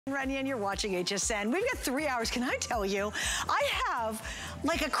Runyon, you're watching HSN. We've got 3 hours. Can I tell you, I have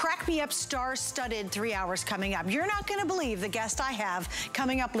like a crack me up star-studded 3 hours coming up. You're not gonna believe the guest I have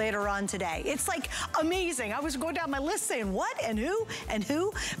coming up later on today. It's like amazing. I was going down my list saying what and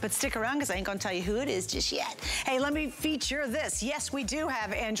who, but stick around because I ain't gonna tell you who it is just yet. Hey, let me feature this. Yes, we do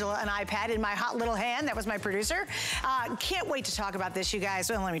have Angela an iPad in my hot little hand. That was my producer. Can't wait to talk about this, you guys.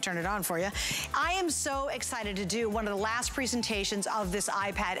 Well, let me turn it on for you. I am so excited to do one of the last presentations of this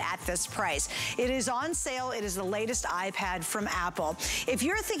iPad at this price. It is on sale. It is the latest iPad from Apple. If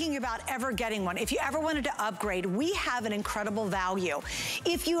you're thinking about ever getting one, if you ever wanted to upgrade, we have an incredible value.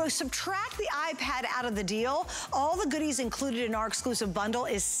 If you subtract the iPad out of the deal, all the goodies included in our exclusive bundle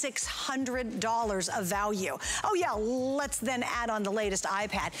is $600 of value. Oh yeah, let's then add on the latest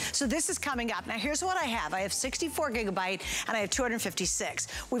iPad. So this is coming up. Now here's what I have. I have 64 gigabyte and I have 256.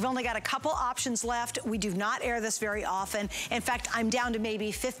 We've only got a couple options left. We do not air this very often. In fact, I'm down to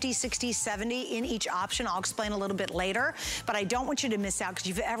maybe 50, 60, 70 in each option. I'll explain a little bit later, but I don't want you to miss out because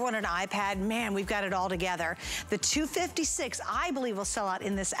if you've ever wanted an iPad, man, we've got it all together. The 256, I believe, will sell out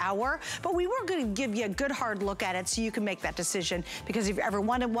in this hour, but we were going to give you a good hard look at it so you can make that decision, because if you ever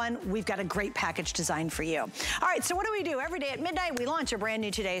wanted one, we've got a great package designed for you. All right, so what do? Every day at midnight, we launch a brand new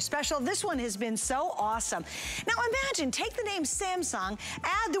Today Special. This one has been so awesome. Now imagine, take the name Samsung,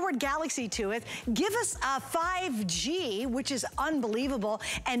 add the word Galaxy to it, give us a 5G, which is unbelievable,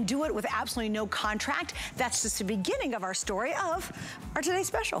 and do it with absolutely no contract. That's just the beginning of our story of our Today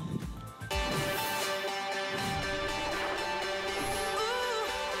Special.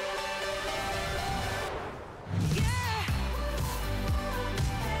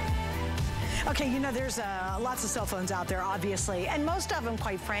 Okay, you know, there's lots of cell phones out there, obviously, and most of them,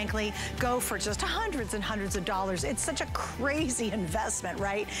 quite frankly, go for just hundreds and hundreds of dollars. It's such a crazy investment,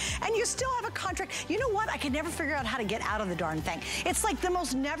 right? And you still have a contract. You know what? I can never figure out how to get out of the darn thing. It's like the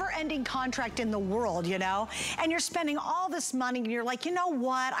most never-ending contract in the world, you know? And you're spending all this money, and you're like, you know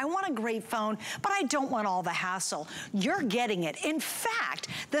what? I want a great phone, but I don't want all the hassle. You're getting it. In fact,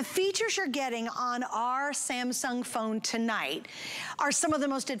 the features you're getting on our Samsung phone tonight are some of the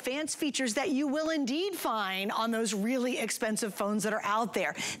most advanced features that you will indeed find on those really expensive phones that are out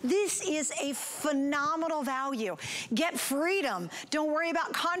there. This is a phenomenal value. Get freedom. Don't worry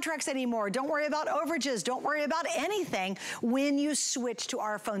about contracts anymore. Don't worry about overages. Don't worry about anything when you switch to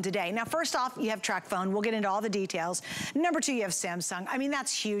our phone today. Now, first off, you have TracFone. We'll get into all the details. Number two, you have Samsung. I mean,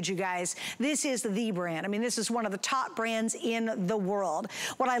 that's huge, you guys. This is the brand. I mean, this is one of the top brands in the world.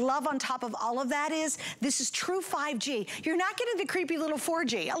 What I love on top of all of that is this is true 5G. You're not getting the creepy little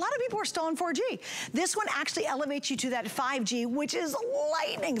 4G. A lot of people are still on 4G. This one actually elevates you to that 5G, which is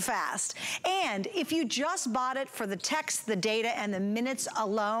lightning fast. And if you just bought it for the text, the data, and the minutes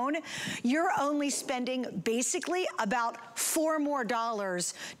alone, you're only spending basically about $4 more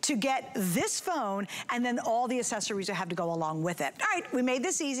to get this phone and then all the accessories that have to go along with it. All right, we made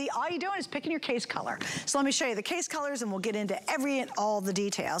this easy. All you're doing is picking your case color. So let me show you the case colors and we'll get into every and all the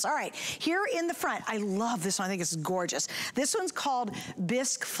details. All right, here in the front, I love this one. I think it's gorgeous. This one's called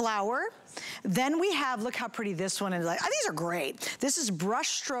Bisque Flower. Then we have, look how pretty this one is. Like, these are great. This is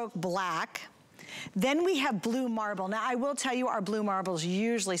brushstroke black. Then we have blue marble. Now, I will tell you, our blue marbles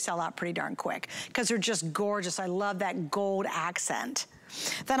usually sell out pretty darn quick because they're just gorgeous. I love that gold accent.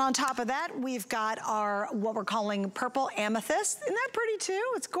 Then on top of that, we've got our, what we're calling purple amethyst. Isn't that pretty too?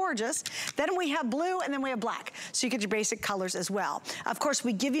 It's gorgeous. Then we have blue and then we have black. So you get your basic colors as well. Of course,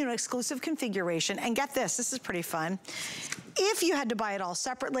 we give you an exclusive configuration, and get this is pretty fun. If you had to buy it all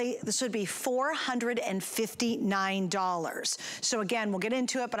separately, this would be $459. So again, we'll get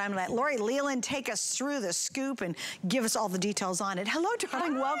into it, but I'm gonna let Lori Leland take us through the scoop and give us all the details on it. Hello,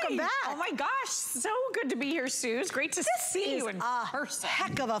 darling, welcome back. Oh my gosh, so good to be here, Sue. It's great to see you in person.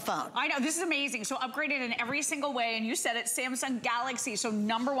 Heck of a phone. I know, this is amazing. So upgraded in every single way, and you said it, Samsung Galaxy, so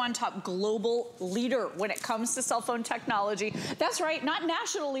 #1 top global leader when it comes to cell phone technology. That's right, not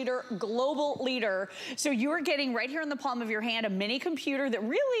national leader, global leader. So you are getting right here in the palm of your hand a mini computer that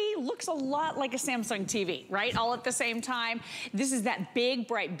really looks a lot like a Samsung TV, right? All at the same time. This is that big,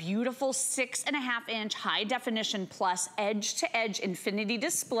 bright, beautiful 6.5-inch high definition plus edge-to-edge infinity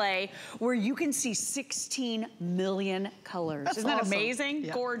display where you can see 16 million colors. That's Isn't that awesome. Amazing?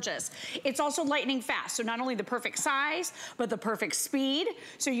 Yeah. Gorgeous. It's also lightning fast, so not only the perfect size, but the perfect speed,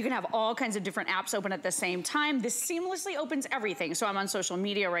 so you can have all kinds of different apps open at the same time. This seamlessly opens everything. So I'm on social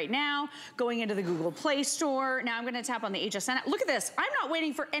media right now, going into the Google Play Store. Now I'm gonna tap on the HSN. Look at this. I'm not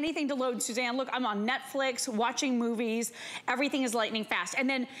waiting for anything to load, Suzanne. Look, I'm on Netflix, watching movies. Everything is lightning fast. And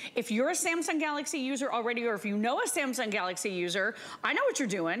then if you're a Samsung Galaxy user already, or if you know a Samsung Galaxy user, I know what you're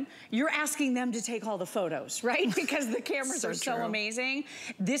doing. You're asking them to take all the photos, right? Because the cameras are so amazing. amazing.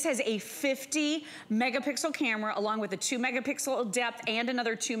 This has a 50 megapixel camera along with a 2 megapixel depth and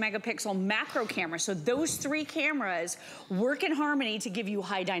another 2 megapixel macro camera. So those 3 cameras work in harmony to give you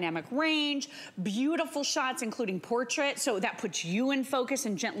high dynamic range, beautiful shots including portrait, so that puts you in focus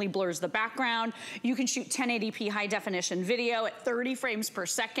and gently blurs the background. You can shoot 1080p high definition video at 30 frames per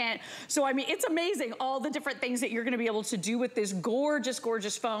second. So I mean, it's amazing all the different things that you're gonna be able to do with this gorgeous,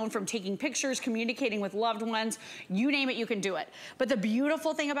 gorgeous phone, from taking pictures, communicating with loved ones, you name it, you can do it. But the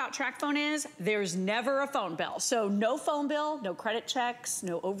beautiful thing about TracFone is there's never a phone bill. So no phone bill, no credit checks,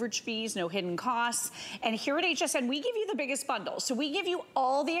 no overage fees, no hidden costs. And here at HSN, we give you the biggest bundle. So we give you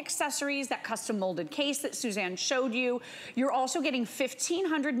all the accessories, that custom molded case that Suzanne showed you. You're also getting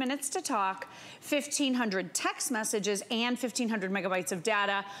 1,500 minutes to talk, 1,500 text messages, and 1,500 megabytes of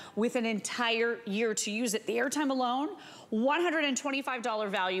data with an entire year to use it. The airtime alone, $125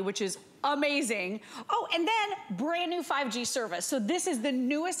 value, which is amazing. Oh, and then brand new 5G service. So this is the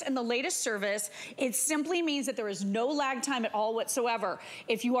newest and the latest service. It simply means that there is no lag time at all whatsoever.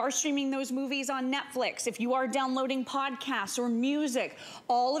 If you are streaming those movies on Netflix, if you are downloading podcasts or music,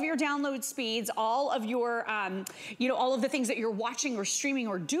 all of your download speeds, all of your, all of the things that you're watching or streaming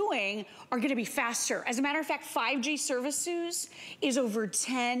or doing are gonna be faster. As a matter of fact, 5G service, Suze, is over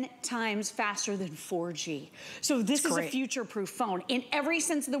 10 times faster than 4G. So this is a future-proof phone in every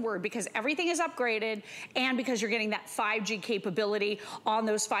sense of the word, because everything is upgraded and because you're getting that 5G capability on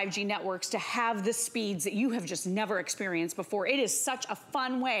those 5G networks to have the speeds that you have just never experienced before. It is such a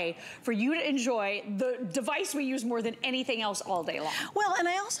fun way for you to enjoy the device we use more than anything else all day long. Well, and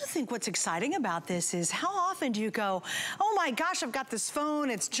I also think what's exciting about this is how often do you go, oh my gosh, I've got this phone,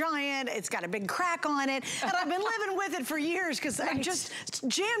 it's giant, it's got a big crack on it, and I've been living with it for years because I'm just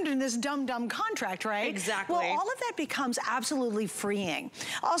jammed in this dumb contract, right? Exactly. Well, all of that becomes absolutely freeing.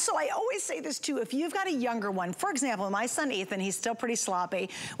 Also, I always say this too, if you've got a younger one, for example, my son Ethan, he's still pretty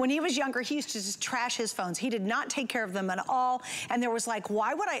sloppy. When he was younger, he used to just trash his phones. He did not take care of them at all. And there was like,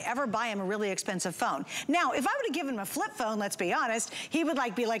 why would I ever buy him a really expensive phone? Now, if I would have given him a flip phone, let's be honest, he would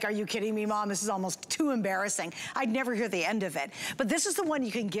be like, are you kidding me, Mom? This is almost too embarrassing. I'd never hear the end of it. But this is the one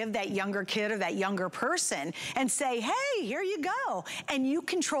you can give that younger kid or that younger person and say, hey, here you go. And you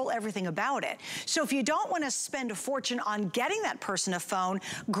control everything about it. So if you don't want to spend a fortune on getting that person a phone,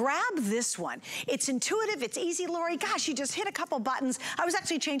 grab this one. It's intuitive, it's easy, Lori. Gosh, you just hit a couple buttons. I was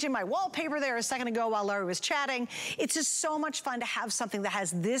actually changing my wallpaper there a second ago while Lori was chatting. It's just so much fun to have something that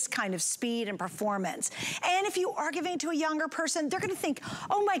has this kind of speed and performance. And if you are giving it to a younger person, they're gonna think,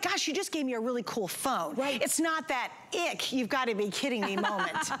 oh my gosh, you just gave me a really cool phone. Right. It's not that ick, you've got to be kidding me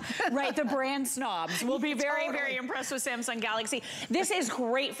moment. Right, the brand snobs will be very, very impressed with Samsung Galaxy. This is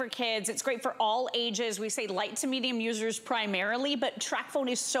great for kids. It's great for all ages. We say light to medium users primarily, but TracFone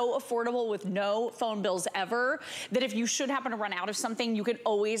is so affordable with no phone bills ever that if you should happen to run out of something, you can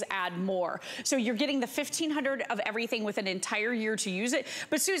always add more. So you're getting the 1,500 of everything with an entire year to use it.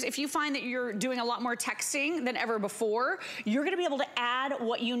 But Suze, if you find that you're doing a lot more texting than ever before, you're gonna be able to add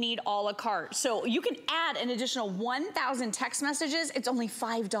what you need a la carte. So you can add an additional 1,000 text messages. It's only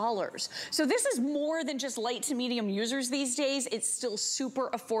 $5. So this is more than just light to medium users these days. It's still super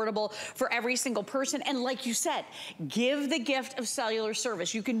affordable for every single person. And like you said, give the gift of cellular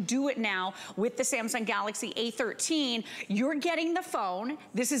service. You can do it now with the Samsung Galaxy A13. You're getting the phone.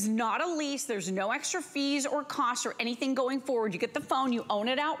 This is not a lease. There's no extra fees or costs or anything going forward. You get the phone, you own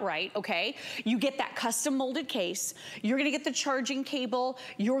it outright, okay? You get that custom molded case. You're gonna get the charging cable.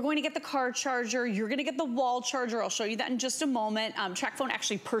 You're going to get the car charger. You're gonna get the wall charger. I'll show you that in just a moment. TracFone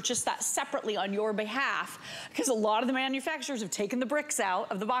actually purchased that separately on your behalf because a lot of the manufacturers have taken the bricks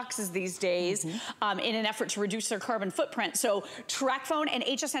out of the boxes these days in an effort to reduce their carbon footprint. So TracFone and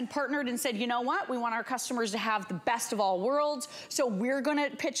HSN partnered and said, you know what? We want our customers to have the best of all worlds. So we're gonna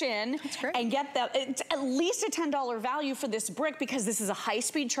pitch in and get that. It's at least a $10 value for this brick because this is a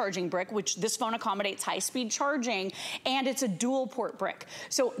high-speed charging brick, which this phone accommodates high-speed charging, and it's a dual port brick.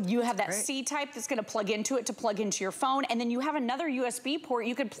 So you have that C-type that's gonna plug into it to plug into your phone, and then you have another USB port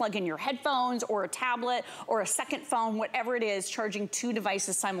you could plug in your headphones or a tablet or a second phone, whatever it is, charging 2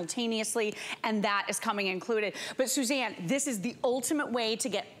 devices simultaneously, and that is coming included. But Suzanne, this is the ultimate way to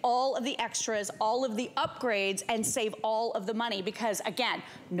get all of the extras, all of the upgrades, and save all of the money because, again,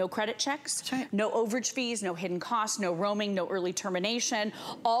 no credit checks, no overage fees, no hidden costs, no roaming, no early termination.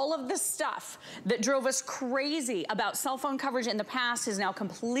 All of the stuff that drove us crazy about cell phone coverage in the past has now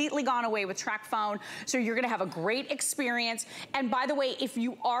completely gone away with TracFone, so you're gonna have a great experience. And by the way, if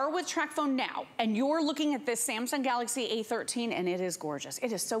you are with TracFone now and you're looking at this Samsung Galaxy A13, and it is gorgeous.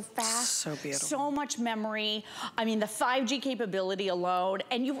 It is so fast, so beautiful, so much memory. I mean, the 5G capability alone,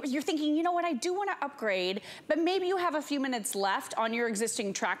 and you're thinking, you know what, I do want to upgrade, but maybe you have a few minutes left on your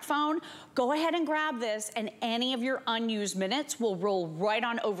existing TracFone, go ahead and grab this, and any of your unused minutes will roll right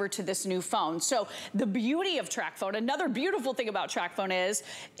on over to this new phone. So the beauty of TracFone, another beautiful thing about TracFone is,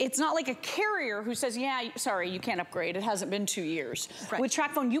 it's not like a carrier who says, yeah, sorry, you can't upgrade, it hasn't been 2 years. Right. With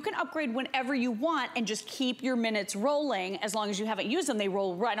TracFone, you can upgrade whenever you want and just keep your minutes rolling. As long as you haven't used them, they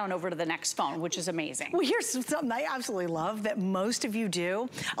roll right on over to the next phone, which is amazing. Well, here's something I absolutely love that most of you do.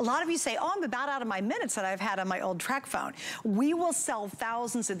 A lot of you say, oh, I'm about out of my minutes that I've had on my old TracFone. We will sell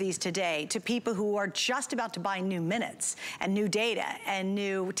thousands of these today to people who are just about to buy new minutes and new data and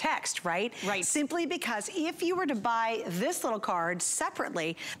new text, right? Right. Simply because if you were to buy this little card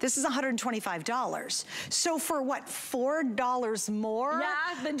separately, this is $125. So for what, $4 more?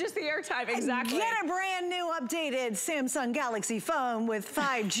 Yeah, than just the airtime, exactly. Get a brand new updated Samsung Galaxy phone with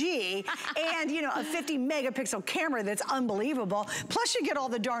 5G and, you know, a 50 megapixel camera that's unbelievable. Plus you get all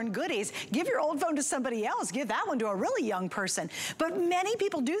the darn goodies. Give your old phone to somebody else. Give that one to a really young person. But many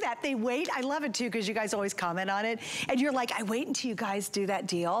people do that. They wait. I love it too because you guys always comment on it. And you're like, I wait until you guys do that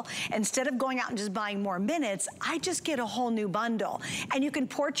deal. Instead of going out and just buying more minutes, I just get a whole new bundle. And you can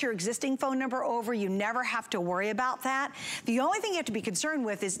port your existing phone number over. You never have to worry about that. The only thing you have to be concerned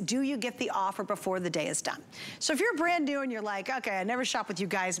with is, do you get the offer before the day is done? So if you're brand new and you're like, okay, I never shop with you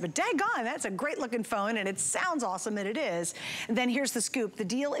guys, but daggone, that's a great looking phone and it sounds awesome, and it is, then here's the scoop. The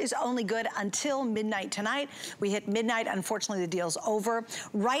deal is only good until midnight tonight. We hit midnight, unfortunately the deal's over.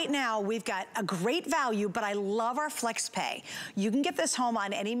 Right now, we've got a great value, but I love our Flex Pay. You can get this home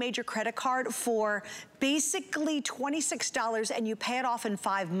on any major credit card for basically $26, and you pay it off in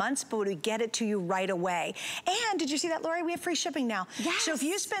 5 months, but we get it to you right away. And did you see that, Lori? We have free shipping now. Yes. So if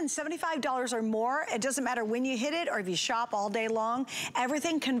you spend $75 or more, it doesn't matter when you hit it or if you shop all day long,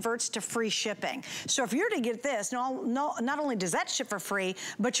 everything converts to free shipping. So if you're to get this, not only does that ship for free,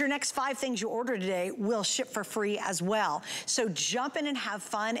 but your next 5 things you order today will ship for free as well. So jump in and have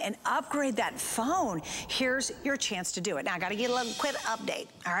fun and upgrade that phone. Here's your chance to do it. Now I gotta get a little quick update,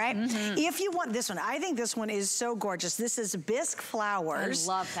 all right? If you want this one, I think this one is so gorgeous. This is bisque flowers.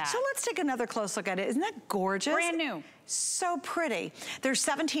 I love that. So let's take another close look at it. Isn't that gorgeous? Brand new. So pretty. There's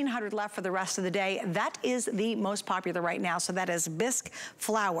 1,700 left for the rest of the day. That is the most popular right now, so that is bisque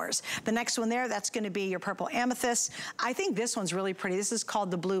flowers. The next one there, that's gonna be your purple amethyst. I think this one's really pretty. This is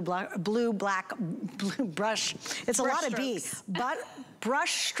called the blue black brush. It's a lot of B, but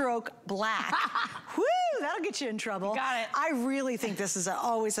brush stroke black. Woo, that'll get you in trouble. You got it. I really think this is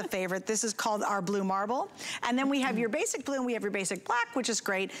always a favorite. This is called our blue marble. And then we have your basic blue and we have your basic black, which is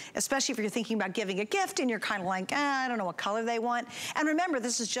great, especially if you're thinking about giving a gift and you're kind of like, I don't know what color they want. And remember,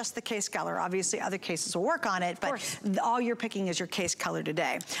 this is just the case color. Obviously, other cases will work on it, but all you're picking is your case color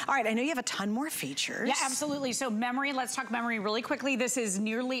today. All right, I know you have a ton more features. Yeah, absolutely. So memory, let's talk memory really quickly. This is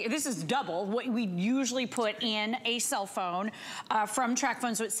double what we usually put in a cell phone from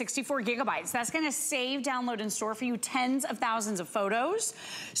TracFone, so it's 64 gigabytes. That's gonna save, download, and store for you tens of thousands of photos.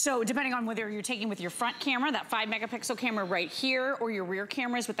 So depending on whether you're taking with your front camera, that 5 megapixel camera right here, or your rear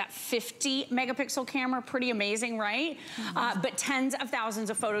cameras with that 50 megapixel camera, pretty amazing, right? But tens of thousands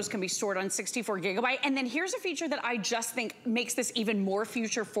of photos can be stored on 64 gigabyte. And then here's a feature that I just think makes this even more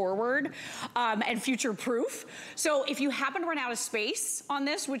future forward and future proof. So if you happen to run out of space on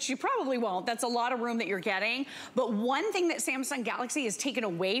this, which you probably won't, that's a lot of room that you're getting. But one thing that Samsung Galaxy has taken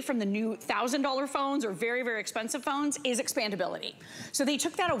away from the new $1,000 phones or very, very expensive phones is expandability. So they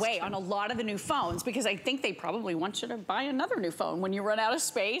took that away on a lot of the new phones because I think they probably want you to buy another new phone when you run out of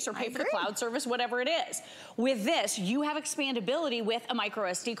space or pay for the cloud service, whatever it is. With this, you have expandability with a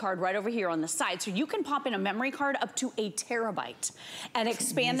micro SD card right over here on the side. So you can pop in a memory card up to 1 terabyte and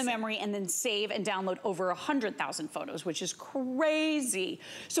expand the memory and then save and download over 100,000 photos, which is crazy.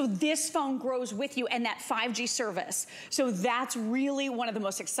 So this phone grows with you and that 5G service. So that's really one of the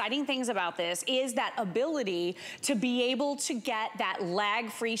most exciting things about this is that ability to be able to get that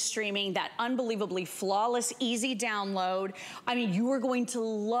lag-free streaming, that unbelievably flawless, easy download. I mean, you are going to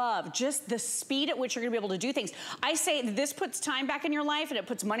love just the speed at which you're gonna be able to do things. I say this puts time back in your life and it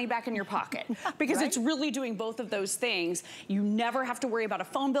puts money back in your pocket because it's really doing both of those things. You never have to worry about a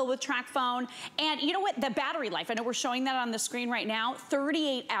phone bill with TracFone. And you know what, the battery life, I know we're showing that on the screen right now,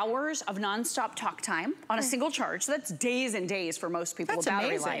 38 hours of nonstop talk time on a single charge. So that's days and days for most people with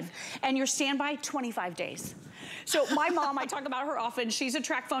battery life. And your standby, 25 days. So my mom, I talk about her often, she's a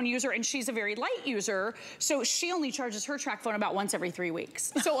TracFone user and she's a very light user. So she only charges her TracFone about once every 3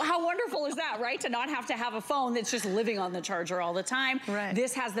 weeks. So how wonderful is that, right? To not have to have a phone that's just living on the charger all the time. Right.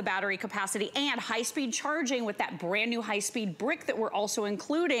 This has the battery capacity and high-speed charging with that brand new high-speed brick that we're also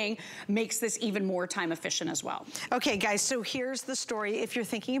including makes this even more time efficient as well. Okay, guys, so here's the story. If you're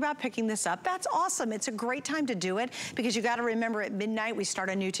thinking about picking this up, that's awesome. It's a great time to do it because you got to remember at midnight we start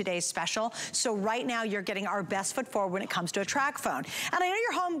a new Today's Special. So right now you're getting our best foot forward when it comes to a TracFone. And I know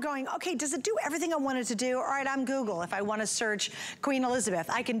you're home going, okay, does it do everything I want it to do? All right, I'm Google. If I want to search Queen Elizabeth,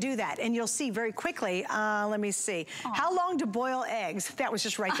 I can do that. And you'll see very quickly, let me see. Aww. How long to boil eggs? That was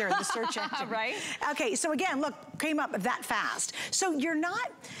just right there in the search engine. Right? Okay, so again, look, came up that fast. So you're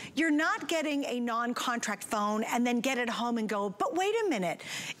not getting a non-contract phone and then get it home and go, but wait a minute,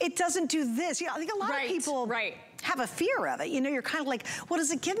 it doesn't do this. You know, I think a lot of people have a fear of it. You know, you're kind of like, well, does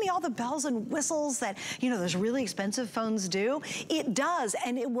it give me all the bells and whistles that, you know, those really expensive phones do? It does,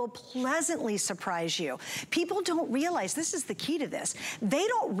 and it will pleasantly surprise you. People don't realize, this is the key to this, they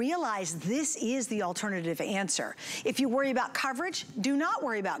don't realize this is the alternative answer. If you worry about coverage, do not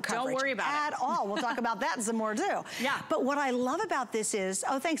worry about coverage. Don't worry about it. At all. We'll talk about that some more too. Yeah. But what I love about this is,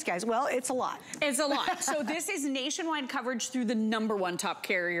 oh, thanks guys. Well, it's a lot. It's a lot. So this is nationwide coverage through the #1 top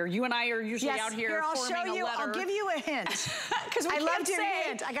carrier. You and I are usually out here forming a letter. I'll give you a hint. Because I love to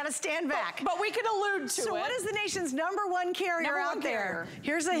hint. I got to stand back. But we can allude to it. So what is the nation's #1 carrier out there?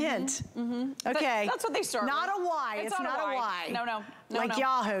 Here's a hint. Okay. That's what they start Not with. A Y. It's not a Y. No. Like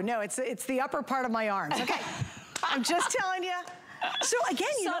Yahoo. No, it's the upper part of my arms. Okay. I'm just telling you. So again,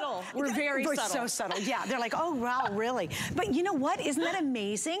 you know, we're very subtle. So subtle. Yeah, they're like, oh wow, really? But you know what? Isn't that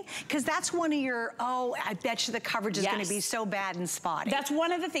amazing? Because that's one of your, oh, I bet you the coverage is going to be so bad and spotty. That's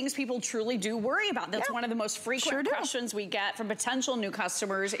one of the things people truly do worry about. That's one of the most frequent questions we get from potential new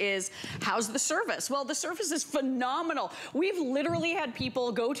customers is, how's the service? Well, the service is phenomenal. We've literally had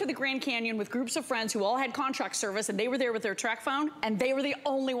people go to the Grand Canyon with groups of friends who all had contract service, and they were there with their TracFone, and they were the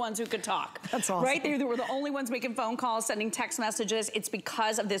only ones who could talk. That's awesome. Right? They were the only ones making phone calls, sending text messages. It's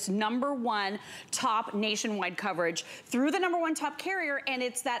because of this #1 top nationwide coverage through the #1 top carrier, and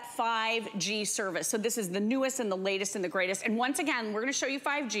it's that 5G service. So this is the newest and the latest and the greatest. And once again, we're gonna show you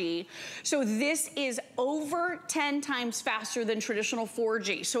 5G. So this is over 10 times faster than traditional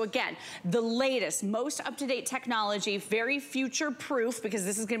 4G. So again, the latest, most up-to-date technology, very future-proof, because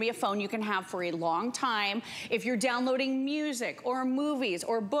this is gonna be a phone you can have for a long time. If you're downloading music or movies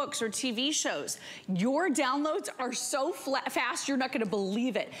or books or TV shows, your downloads are so fast, you're not gonna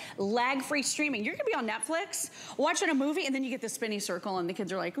believe it. Lag-free streaming. You're gonna be on Netflix watching a movie and then you get the spinny circle and the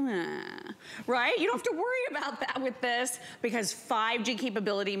kids are like, right? You don't have to worry about that with this because 5G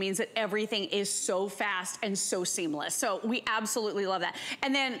capability means that everything is so fast and so seamless. So we absolutely love that.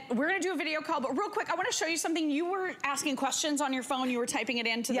 And then we're gonna do a video call, but real quick, I wanna show you something. You were asking questions on your phone. You were typing it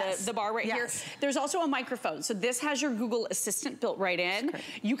into the bar right here. There's also a microphone. So this has your Google Assistant built right in.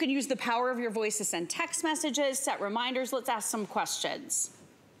 You can use the power of your voice to send text messages, set reminders. Let's ask some questions.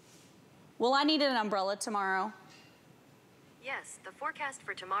 Will I need an umbrella tomorrow? Yes, the forecast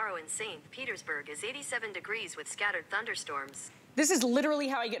for tomorrow in St. Petersburg is 87 degrees with scattered thunderstorms. This is literally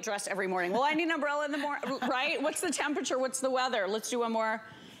how I get dressed every morning. Well, I need an umbrella in the morning, right? What's the temperature? What's the weather? Let's do one more.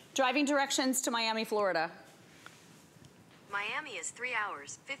 Driving directions to Miami, Florida. Miami is 3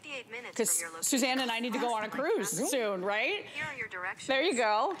 hours, 58 minutes from your location. Suzanne and I need to go on a cruise soon, right? Here are your directions. There you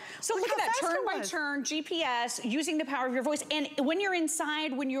go. So look at that, turn by turn, GPS, using the power of your voice. And when you're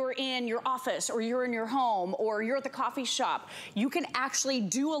inside, when you're in your office or you're in your home or you're at the coffee shop, you can actually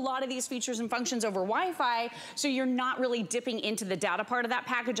do a lot of these features and functions over Wi-Fi, so you're not really dipping into the data part of that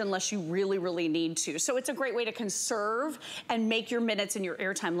package unless you really, really need to. So it's a great way to conserve and make your minutes and your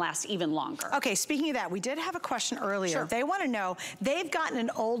airtime last even longer. Okay, speaking of that, we did have a question earlier. They want to know, they've gotten an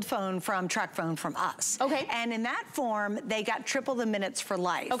old phone from TracFone from us. Okay. And in that form, they got triple the minutes for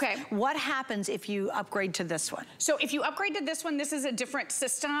life. Okay. What happens if you upgrade to this one? So if you upgrade to this one, this is a different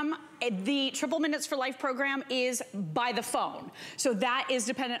system. The triple minutes for life program is by the phone. So that is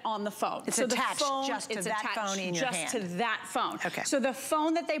dependent on the phone. It's so attached the phone, just to that phone in your hand. Just to that phone. Okay. So the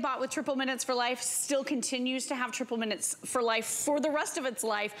phone that they bought with triple minutes for life still continues to have triple minutes for life for the rest of its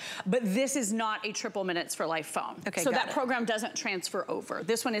life, but this is not a triple minutes for life phone. Okay, so that program doesn't transfer over.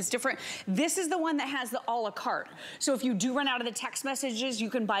 This one is different. This is the one that has the a la carte. So if you do run out of the text messages, you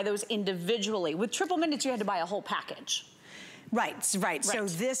can buy those individually. With triple minutes, you had to buy a whole package. Right. So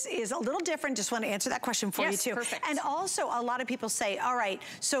this is a little different. Just want to answer that question for you too. Perfect. And also a lot of people say, all right,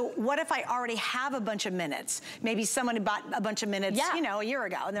 so what if I already have a bunch of minutes? Maybe someone bought a bunch of minutes, you know, a year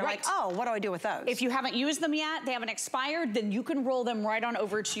ago, and they're like, oh, what do I do with those? If you haven't used them yet, they haven't expired, then you can roll them right on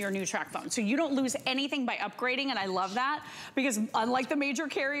over to your new TracFone. So you don't lose anything by upgrading, and I love that, because unlike the major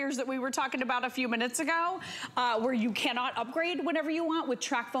carriers that we were talking about a few minutes ago, where you cannot upgrade whenever you want, with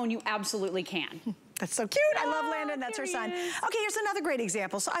TracFone you absolutely can. That's so cute. I love Landon. That's her son. Okay, here's another great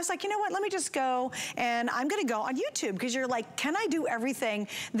example. So I was like, you know what? Let me just go, and I'm going to go on YouTube, because you're like, can I do everything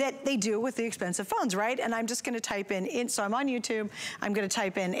that they do with the expensive phones, right? And I'm just going to type in, so I'm on YouTube. I'm going to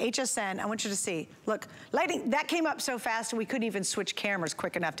type in HSN. I want you to see. Look, lighting, that came up so fast we couldn't even switch cameras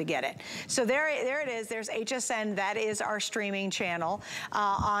quick enough to get it. So there it is. There's HSN. That is our streaming channel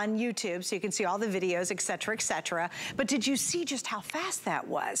on YouTube. So you can see all the videos, et cetera, et cetera. But did you see just how fast that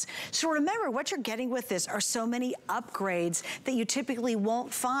was? So remember, what you're getting with this are so many upgrades that you typically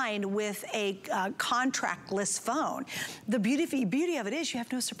won't find with a contractless phone. The beauty of it is you have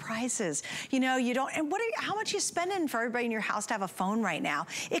no surprises. You know, you don't, and how much are you spending for everybody in your house to have a phone right now?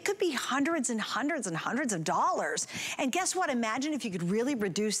 It could be hundreds and hundreds and hundreds of dollars. And guess what? Imagine if you could really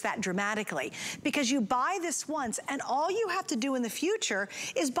reduce that dramatically, because you buy this once and all you have to do in the future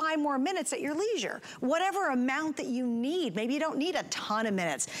is buy more minutes at your leisure. Whatever amount that you need. Maybe you don't need a ton of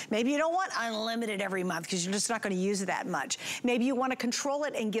minutes. Maybe you don't want unlimited every month, because you're just not going to use it that much. Maybe you want to control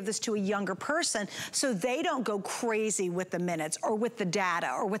it and give this to a younger person so they don't go crazy with the minutes or with the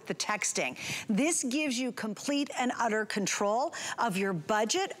data or with the texting. This gives you complete and utter control of your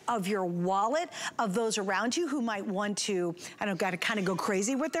budget, of your wallet, of those around you who might want to, I don't know, got to kind of go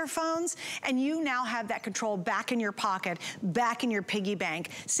crazy with their phones. And you now have that control back in your pocket, back in your piggy bank,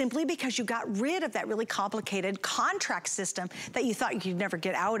 simply because you got rid of that really complicated contract system that you thought you could never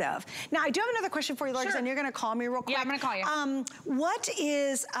get out of. Now, I do have another question for you, Larry, and you're going to call me real quick. Yeah, I'm going to call you. What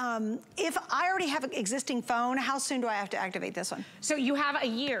is, if I already have an existing phone, how soon do I have to activate this one? So you have a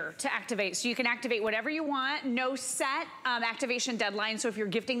year to activate. So you can activate whatever you want. No set activation deadline. So if you're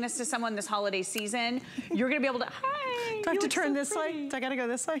gifting this to someone this holiday season, you're going to be able to, hi, do I have to turn this way? Do I got to go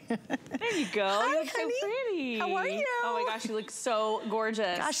this way? There you go. Hi, you look honey. so pretty. How are you? Oh my gosh, you look so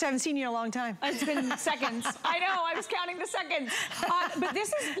gorgeous. Gosh, I haven't seen you in a long time. It's been seconds. I know, I was counting the seconds. But this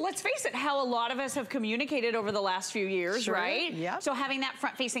is, let's face it, how a lot of us have communicated over the last few years, right? Yeah. So having that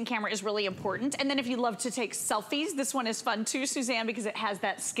front-facing camera is really important. And then if you love to take selfies, this one is fun too, Suzanne, because it has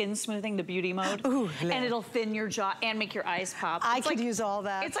that skin smoothing, the beauty mode. Ooh, and it'll thin your jaw and make your eyes pop. I could use all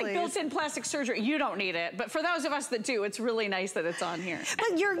that, It's like built-in plastic surgery. You don't need it. But for those of us that do, it's really nice that it's on here.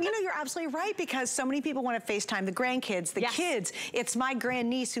 But you're absolutely right, because so many people want to FaceTime the grandkids, the kids. It's my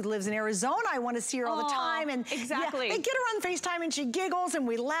grandniece who lives in Arizona. I want to see her all the time. And exactly. Yeah, they get her on FaceTime and she giggles and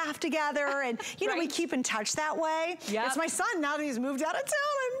we laugh together, and you know, we keep in touch that way. Yep. It's my son, now that he's moved out of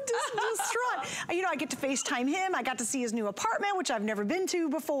town, I'm just distraught. You know, I get to FaceTime him. I got to see his new apartment, which I've never been to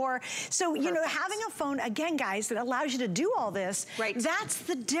before. So, you know, having a phone, again, guys, that allows you to do all this, that's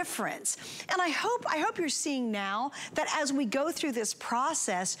the difference. And I hope you're seeing now that as we go through this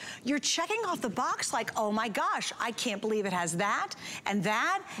process, you're checking off the box like, oh my gosh, I can't believe it has that, and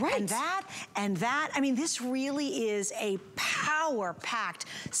that, and that, and that. I mean, this really is a power-packed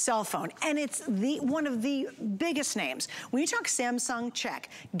cell phone, and it's one of the biggest names. When you talk Samsung, check.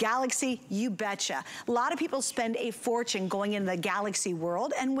 Galaxy, you betcha. A lot of people spend a fortune going into the Galaxy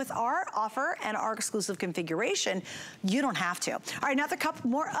world, and with our offer and our exclusive configuration, you don't have to. All right, another couple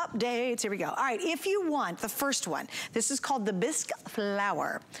more updates. Here we go. All right, if you want the first one, this is called the Bisque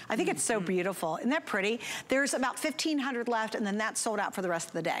Flower. I think it's so beautiful. Isn't that pretty? There's about 1,500 left, and then that's sold out for the rest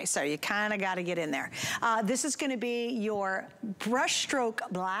of the day. So you kind of got to get in there. This is going to be your brushstroke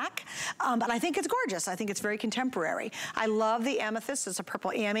black, but I think it's gorgeous. I think it's very contemporary. I love the amethyst. It's a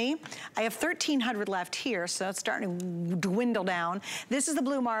purple ammy. I have 1,300 left here, so it's starting to dwindle down. This is the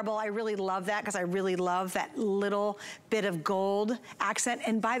blue marble. I really love that because I really love that little bit of gold accent.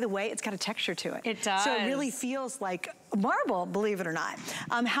 And by the way, it's got a texture to it. It does. So it really feels like marble, believe it or not.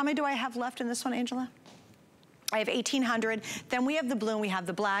 How many do I have left in this one, Angela? I have 1,800. Then we have the blue and we have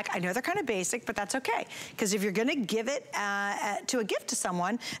the black. I know they're kind of basic, but that's okay. Because if you're gonna give it to a gift to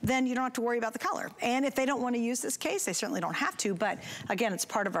someone, then you don't have to worry about the color. And if they don't want to use this case, they certainly don't have to, but again, it's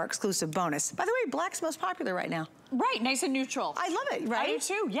part of our exclusive bonus. By the way, black's most popular right now. Right, nice and neutral. I love it, right? I do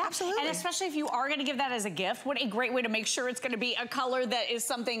too, yeah. Absolutely. And especially if you are gonna give that as a gift, what a great way to make sure it's gonna be a color that is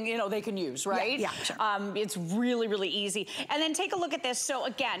something, you know, they can use, right? Yeah, sure. It's really, really easy. And then take a look at this. So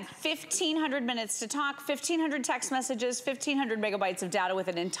again, 1,500 minutes to talk, 1,500 1,500 text messages, 1,500 megabytes of data with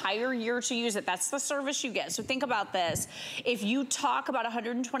an entire year to use it. That's the service you get. So think about this. If you talk about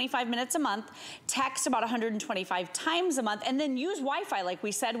 125 minutes a month, text about 125 times a month, and then use Wi-Fi, like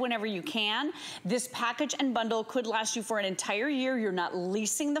we said, whenever you can, this package and bundle could last you for an entire year. You're not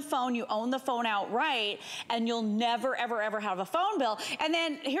leasing the phone. You own the phone outright, and you'll never, ever, ever have a phone bill. And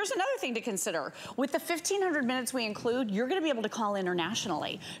then here's another thing to consider. With the 1,500 minutes we include, you're gonna be able to call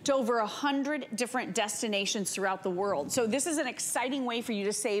internationally to over 100 different destinations throughout the world. So this is an exciting way for you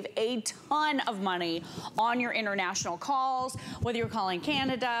to save a ton of money on your international calls, whether you're calling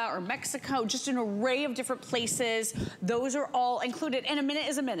Canada or Mexico, just an array of different places. Those are all included, and a minute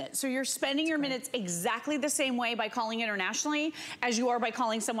is a minute. So you're spending your minutes exactly the same way by calling internationally as you are by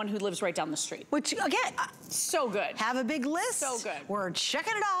calling someone who lives right down the street. Which, again, so good. Have a big list. So good. We're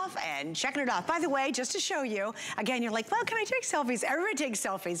checking it off and checking it off. By the way, just to show you, again, you're like, well, can I take selfies? Everybody takes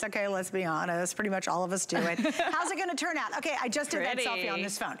selfies. Okay, let's be honest. Pretty much all of us do it. How's it gonna turn out? Okay, I just did that selfie on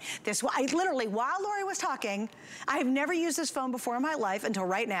this phone. I literally, while Lori was talking, I have never used this phone before in my life until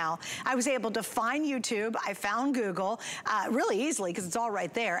right now. I was able to find YouTube. I found Google really easily because it's all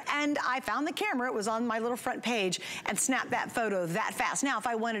right there. And I found the camera. It was on my little front page and snapped that photo that fast. Now, if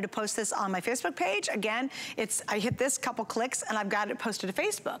I wanted to post this on my Facebook page, again, I hit this couple clicks and I've got it posted to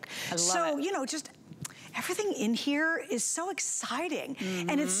Facebook. So, you know, just everything in here is so exciting.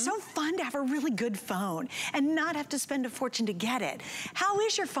 And it's so fun to have a really good phone and not have to spend a fortune to get it. How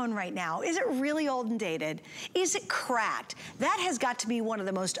is your phone right now? Is it really old and dated? Is it cracked? That has got to be one of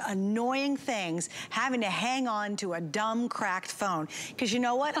the most annoying things, having to hang on to a dumb, cracked phone. Because you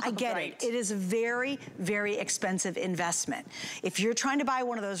know what? I get it. It is a very, very expensive investment. If you're trying to buy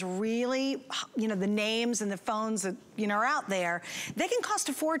one of those really, you know, the names and the phones that, you know, are out there, they can cost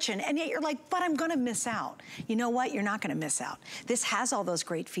a fortune, and yet you're like, but I'm gonna miss out. You know what? You're not gonna miss out. This has all those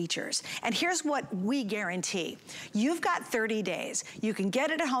great features. And here's what we guarantee. You've got 30 days. You can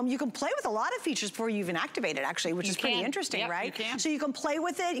get it at home. You can play with a lot of features before you even activate it, actually, which is pretty interesting, right? You can. So you can play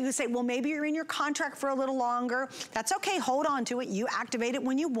with it. You can say, well, maybe you're in your contract for a little longer. That's okay. Hold on to it. You activate it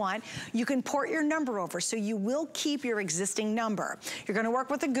when you want. You can port your number over, so you will keep your existing number. You're gonna work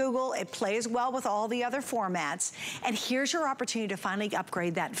with the Google. It plays well with all the other formats. And here's your opportunity to finally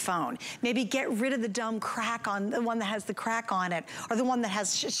upgrade that phone. Maybe get rid of the dumb crack on the one that has the crack on it, or the one that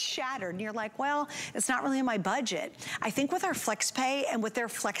has just shattered, and you're like, well, it's not really in my budget. I think with our FlexPay and with their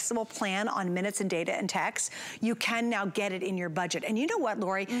flexible plan on minutes and data and text, you can now get it in your budget. And you know what,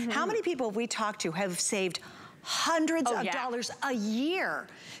 Lori? How many people we talked to have saved hundreds of dollars a year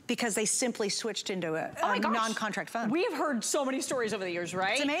because they simply switched into a non-contract phone? We have heard so many stories over the years,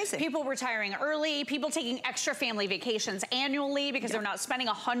 right? It's amazing. People retiring early, people taking extra family vacations annually because they're not spending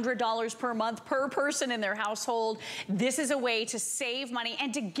 $100 per month per person in their household. This is a way to save money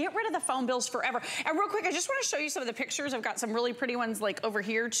and to get rid of the phone bills forever. And real quick, I just want to show you some of the pictures. I've got some really pretty ones like over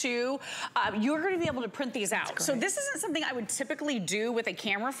here too. You're going to be able to print these out. So this isn't something I would typically do with a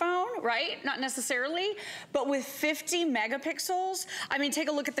camera phone, right? Not necessarily, but with 50 megapixels, I mean, take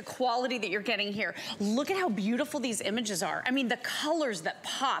a look at the quality that you're getting here. Look at how beautiful these images are. I mean, the colors that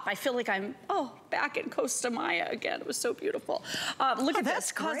pop. I feel like I'm, back in Costa Maya again. It was so beautiful. Look at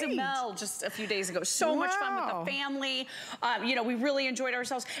this, Cozumel just a few days ago. So much fun with the family. You know, we really enjoyed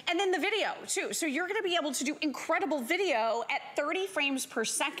ourselves. And then the video too. So you're gonna be able to do incredible video at 30 frames per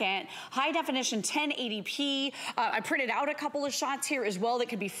second, high definition 1080p. I printed out a couple of shots here as well that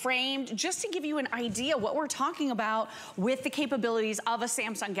could be framed, just to give you an idea what we're talking about with the capabilities of a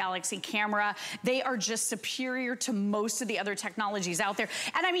Samsung Galaxy camera. They are just superior to most of the other technologies out there.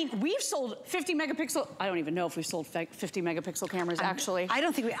 And I mean, we've sold 50 megapixel, I don't even know if we've sold 50 megapixel cameras actually. I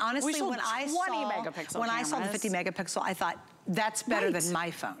don't think we, honestly, we sold when I saw the 50 megapixel, I thought, that's better than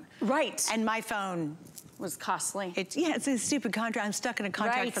my phone. Right. And my phone was costly. It's a stupid contract. I'm stuck in a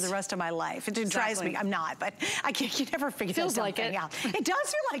contract for the rest of my life. It drives me. I'm not, but I can't. You never figure that thing out. It does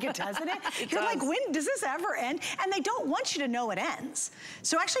feel like it, doesn't it? You're like, when does this ever end? And they don't want you to know it ends.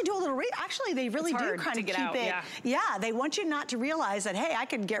 So actually do a little. Actually, they really do kind of keep it. Yeah, they want you not to realize that, hey, I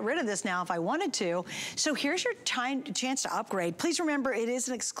could get rid of this now if I wanted to. So here's your chance to upgrade. Please remember, it is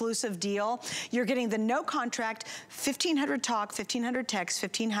an exclusive deal. You're getting the no contract, 1,500 talk, 1,500 text,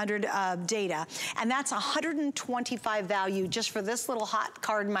 1,500 data, and that's $125 value just for this little hot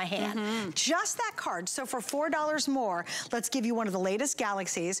card in my hand. Just that card. So for $4 more, let's give you one of the latest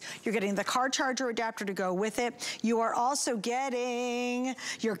Galaxies. You're getting the car charger adapter to go with it. You are also getting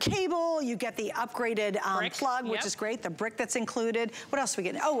your cable. You get the upgraded plug, which is great. The brick that's included. What else are we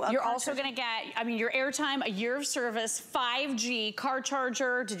getting? Oh, you're also going to get, I mean, your airtime, a year of service, 5G, car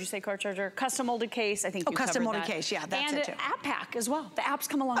charger. Did you say car charger? Custom molded case. I think you covered that. Custom molded case. Yeah, that's it too. And an app pack as well. The apps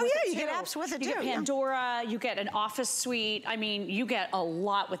come along with it too. You get apps with it too. You get Pandora. Aura, you get an office suite. I mean, you get a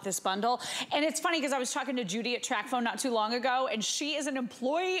lot with this bundle. And it's funny because I was talking to Judy at TracFone not too long ago, and she is an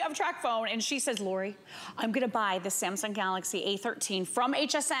employee of TracFone, and she says, Lori, I'm gonna buy the Samsung Galaxy A13 from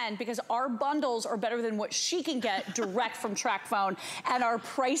HSN because our bundles are better than what she can get direct from TracFone, and our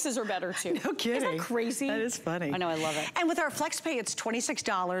prices are better too. No kidding. Isn't that crazy? That is funny. I know, I love it. And with our FlexPay, it's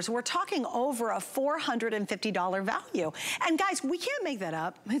 $26. We're talking over a $450 value. And guys, we can't make that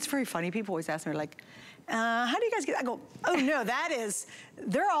up. It's very funny. People always ask me, like, how do you guys get, I go, oh no, that is,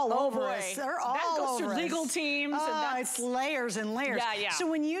 they're all over us. They're all over us. That goes through legal teams. Oh, it's layers and layers. Yeah, yeah. So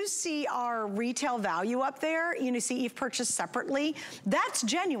when you see our retail value up there, you know, see you've purchased separately, that's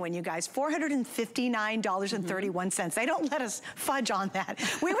genuine, you guys, $459.31. They don't let us fudge on that.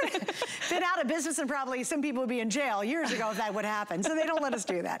 We would have been out of business and probably some people would be in jail years ago if that would happen. So they don't let us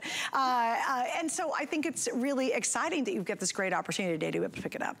do that. And so I think it's really exciting that you've got this great opportunity today to be able to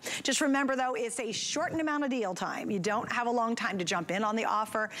pick it up. Just remember though, it's a shortened amount of deal time. You don't have a long time to jump in on the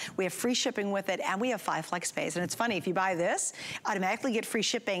offer. We have free shipping with it, and we have 5 flex pays. And it's funny, if you buy this, automatically get free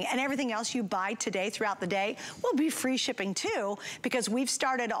shipping, and everything else you buy today throughout the day will be free shipping too, because we've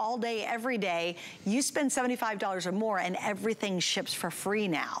started all day, every day. You spend $75 or more, and everything ships for free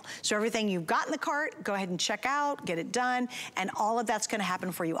now. So everything you've got in the cart, go ahead and check out, get it done, and all of that's gonna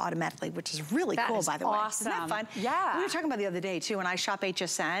happen for you automatically, which is really cool, by the way. Awesome. Isn't that fun? Yeah. We were talking about the other day too, when I shop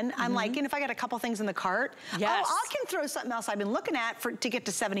HSN, I'm like, and if I got a couple things in the cart, yes. oh, I can throw something else I've been looking at to get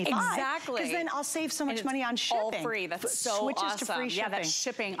to 75. Exactly. Because then I'll save so much money on shipping. All free. That's so Switches awesome. to free shipping. Yeah, that's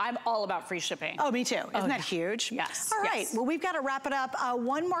shipping. I'm all about free shipping. Oh, me too. Isn't that huge? Yes. All right. Yes. Well, we've got to wrap it up.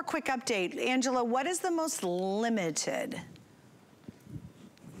 One more quick update. Angela, what is the most limited?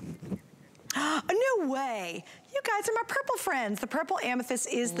 No way. You guys are my purple friends. The purple amethyst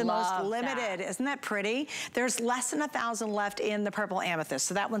is the most limited. Isn't that pretty? There's less than 1,000 left in the purple amethyst,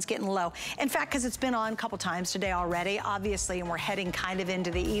 so that one's getting low. In fact, because it's been on a couple times today already, obviously, and we're heading kind of into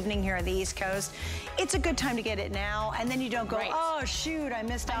the evening here on the East Coast, it's a good time to get it now, and then you don't go, oh shoot, I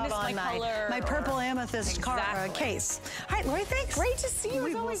missed out on my purple amethyst case. All right, Lori, thanks. Great to see you.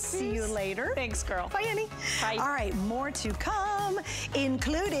 We will see you later. Thanks, girl. Bye, Annie. Bye. All right, more to come,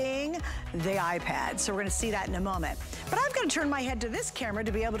 including the iPad. So we're gonna see that in a moment. But I've got to turn my head to this camera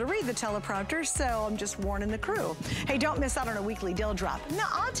to be able to read the teleprompter, so I'm just warning the crew. Hey, don't miss out on a weekly deal drop. Now,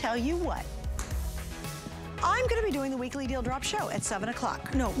 I'll tell you what. I'm going to be doing the weekly deal drop show at 7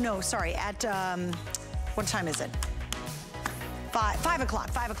 o'clock. No, sorry, at, what time is it? 5 o'clock,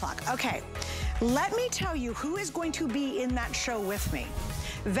 okay. Let me tell you who is going to be in that show with me.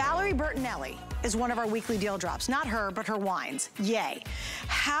 Valerie Bertinelli is one of our weekly deal drops. Not her, but her wines. Yay.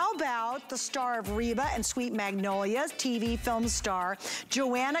 How about the star of Reba and Sweet Magnolias, TV film star,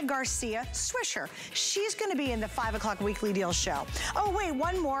 Joanna Garcia Swisher. She's gonna be in the 5 o'clock weekly deal show. Oh wait,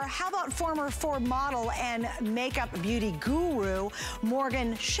 one more. How about former Ford model and makeup beauty guru,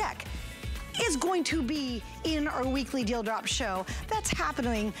 Morgan Sheck, is going to be in our weekly deal drop show. That's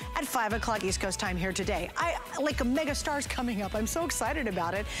happening at 5 o'clock East Coast time here today. Like a mega star's coming up. I'm so excited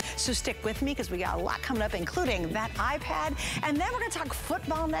about it. So stick with me because we got a lot coming up, including that iPad. And then we're gonna talk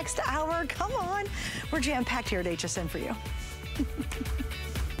football next hour. Come on. We're jam-packed here at HSN for you.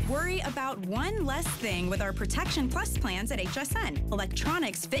 Worry about one less thing with our Protection Plus plans at HSN.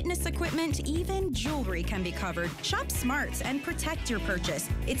 Electronics, fitness equipment, even jewelry can be covered. Shop smart and protect your purchase.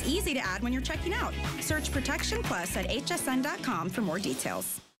 It's easy to add when you're checking out. Search Protection Plus at hsn.com for more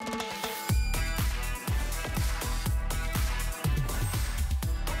details.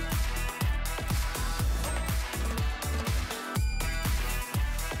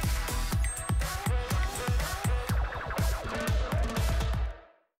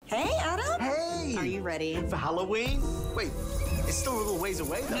 Hey, Adam. Hey. Are you ready? For Halloween? Wait, it's still a little ways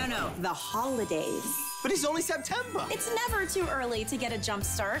away though. No, the holidays. But it's only September. It's never too early to get a jump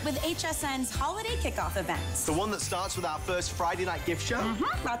start with HSN's holiday kickoff event. The one that starts with our first Friday night gift show?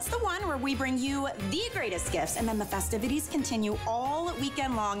 That's the one where we bring you the greatest gifts, and then the festivities continue all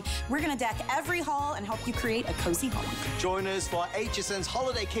weekend long. We're gonna deck every hall and help you create a cozy home. Join us for HSN's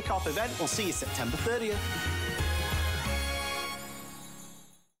holiday kickoff event. We'll see you September 30th.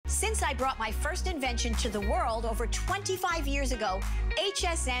 Since I brought my first invention to the world over 25 years ago,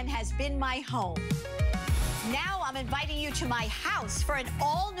 HSN has been my home. Now I'm inviting you to my house for an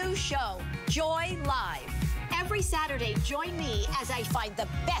all-new show, Joy Live. Every Saturday, join me as I find the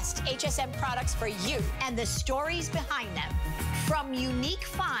best HSN products for you and the stories behind them. From unique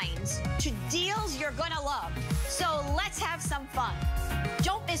finds to deals you're gonna love. So let's have some fun.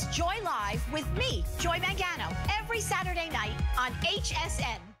 Don't miss Joy Live with me, Joy Mangano, every Saturday night on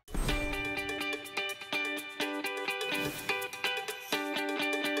HSN.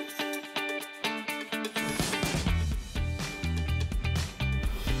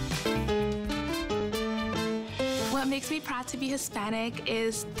 What makes me proud to be Hispanic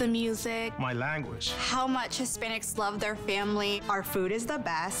is the music. My language. How much Hispanics love their family. Our food is the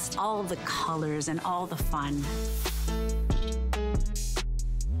best. All the colors and all the fun.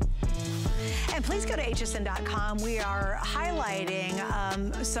 And please go to hsn.com. We are highlighting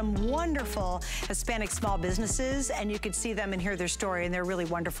some wonderful Hispanic small businesses, and you can see them and hear their story, and they're really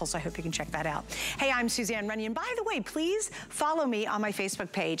wonderful, so I hope you can check that out. Hey, I'm Suzanne Runyon. By the way, please follow me on my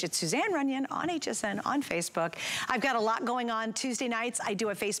Facebook page. It's Suzanne Runyon on HSN on Facebook. I've got a lot going on Tuesday nights. I do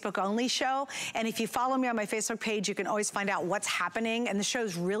a Facebook-only show, and if you follow me on my Facebook page, you can always find out what's happening, and the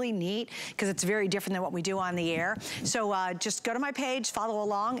show's really neat because it's very different than what we do on the air. So just go to my page, follow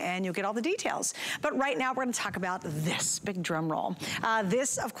along, and you'll get all the details. But right now, we're going to talk about this big drum roll.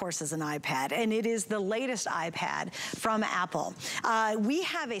 This, of course, is an iPad, and it is the latest iPad from Apple. We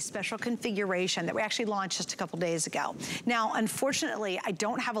have a special configuration that we actually launched just a couple days ago. Now, unfortunately, I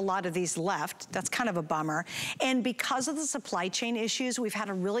don't have a lot of these left. That's kind of a bummer. And because of the supply chain issues, we've had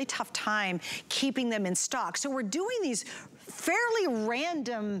a really tough time keeping them in stock. So we're doing these fairly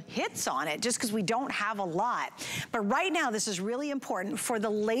random hits on it just because we don't have a lot. But right now, this is really important. For the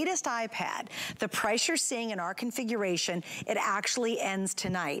latest iPad, the price you're seeing in our configuration, it actually ends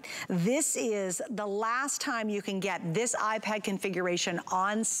tonight. This is the last time you can get this iPad configuration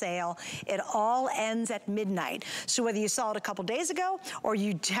on sale. It all ends at midnight. So whether you saw it a couple days ago or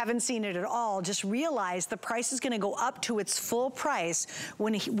you haven't seen it at all, just realize the price is going to go up to its full price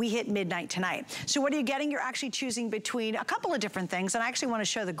when we hit midnight tonight. So what are you getting? You're actually choosing between a couple of different things, and I actually want to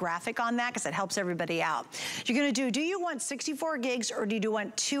show the graphic on that because it helps everybody out. You're going to do you want 64 gigs or do you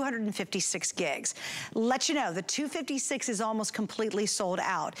want 256 gigs? Let you know, the 256 is almost completely sold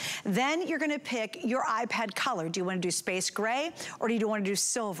out. Then you're going to pick your iPad color. Do you want to do space gray or do you want to do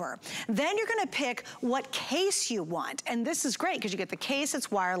silver? Then you're going to pick what case you want, and this is great because you get the case, it's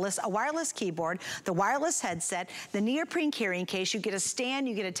wireless, a wireless keyboard, the wireless headset, the neoprene carrying case, you get a stand,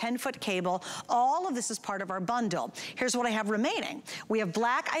 you get a 10-foot cable. All of this is part of our bundle. Here's what I have remaining. We have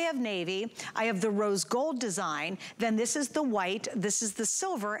black, I have navy, I have the rose gold design, then this is the white, this is the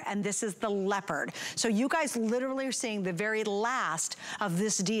silver, and this is the leopard. So you guys literally are seeing the very last of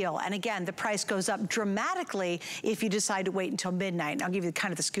this deal. And again, the price goes up dramatically if you decide to wait until midnight. And I'll give you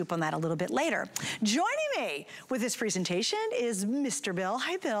kind of the scoop on that a little bit later. Joining me with this presentation is Mr. Bill.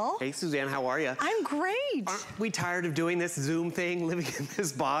 Hi, Bill. Hey, Suzanne, how are you? I'm great. Aren't we tired of doing this Zoom thing, living in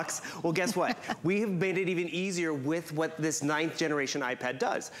this box? Well, guess what? We have made it even easier with what this 9th generation iPad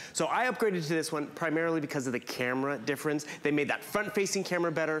does. So I upgraded to this one primarily because of the camera difference. They made that front-facing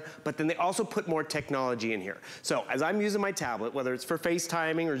camera better, but then they also put more technology in here. So as I'm using my tablet, whether it's for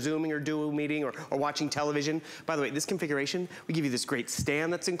FaceTiming or Zooming or dual meeting or watching television, by the way, this configuration, we give you this great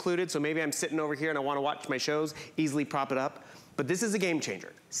stand that's included. So maybe I'm sitting over here and I want to watch my shows, easily prop it up. But this is a game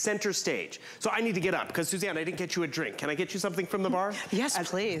changer. Center stage. So I need to get up because Suzanne, I didn't get you a drink. Can I get you something from the bar? Yes,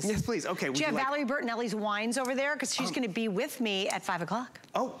 please. Yes, please. Okay. Do you have Valerie Bertinelli's wines over there? Because she's going to be with me at 5 o'clock.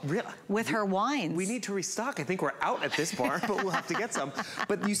 Oh, really? With her wines. We need to restock. I think we're out at this bar, but we'll have to get some.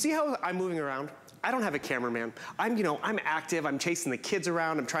 But you see how I'm moving around? I don't have a cameraman. I'm active. I'm chasing the kids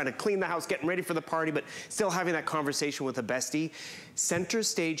around. I'm trying to clean the house, getting ready for the party, but still having that conversation with a bestie. Center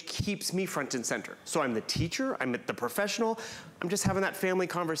stage keeps me front and center. So I'm the teacher, I'm the professional. I'm just having that family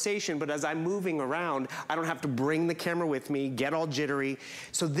conversation, but as I'm moving around, I don't have to bring the camera with me, get all jittery.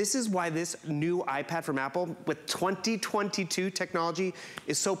 So this is why this new iPad from Apple with 2022 technology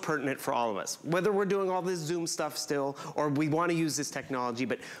is so pertinent for all of us. Whether we're doing all this Zoom stuff still, or we want to use this technology,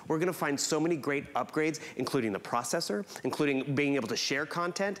 but we're going to find so many great upgrades, including the processor, including being able to share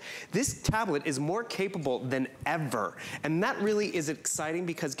content. This tablet is more capable than ever. And that really is exciting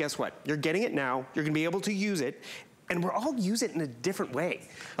because guess what? You're getting it now, you're going to be able to use it, and we're all use it in a different way.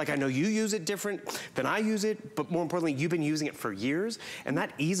 Like I know you use it different than I use it, but more importantly, you've been using it for years, and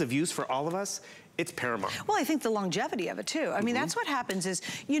that ease of use for all of us, it's paramount. Well, I think the longevity of it too. I mean, that's what happens is,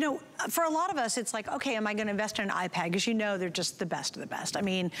 for a lot of us, it's like, okay, am I going to invest in an iPad? Because they're just the best of the best. I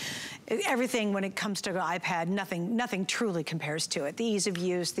mean, everything when it comes to an iPad, nothing truly compares to it. The ease of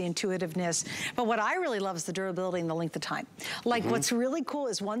use, the intuitiveness. But what I really love is the durability and the length of time. Like what's really cool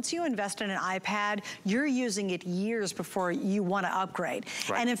is once you invest in an iPad, you're using it years before you want to upgrade.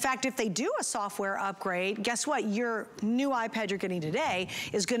 Right. And in fact, if they do a software upgrade, guess what? Your new iPad you're getting today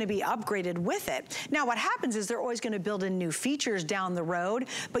is going to be upgraded with it. Now what happens is they're always gonna build in new features down the road,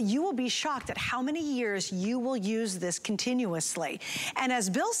 but you will be shocked at how many years you will use this continuously. And as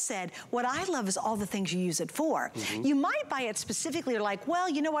Bill said, what I love is all the things you use it for. You might buy it specifically, you're like, well,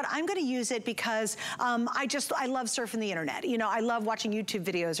 you know what, I'm gonna use it because I love surfing the internet. You know, I love watching YouTube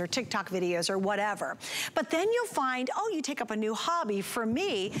videos or TikTok videos or whatever. But then you'll find, oh, you take up a new hobby. For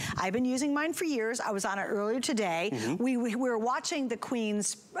me, I've been using mine for years. I was on it earlier today. We were watching the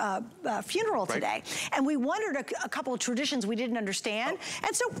Queen's funeral today, and we wondered a couple of traditions we didn't understand,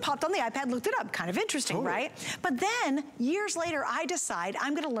 and so popped on the iPad, looked it up. Kind of interesting, right? But then, years later, I decide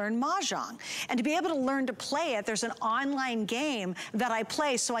I'm gonna learn Mahjong. And to be able to learn to play it, there's an online game that I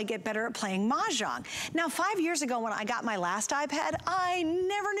play so I get better at playing Mahjong. Now, 5 years ago when I got my last iPad, I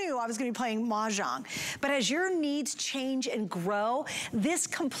never knew I was gonna be playing Mahjong. But as your needs change and grow, this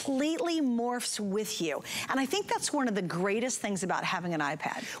completely morphs with you. And I think that's one of the greatest things about having an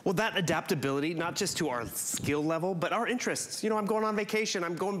iPad. Well, that adaptability, not just to our skill level, but our interests. You know, I'm going on vacation,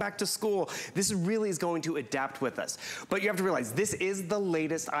 I'm going back to school. This really is going to adapt with us. But you have to realize, this is the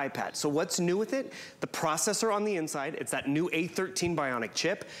latest iPad. So what's new with it? The processor on the inside, it's that new A13 Bionic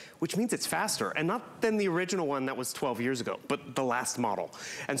chip, which means it's faster, and not than the original one that was 12 years ago, but the last model.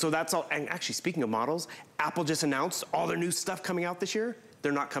 And so that's all, and actually speaking of models, Apple just announced all their new stuff coming out this year.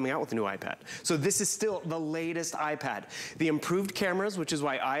 They're not coming out with a new iPad. So this is still the latest iPad. The improved cameras, which is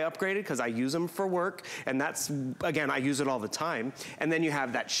why I upgraded, because I use them for work, and that's, again, I use it all the time. And then you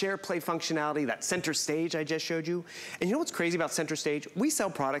have that share play functionality, that center stage I just showed you. And you know what's crazy about center stage? We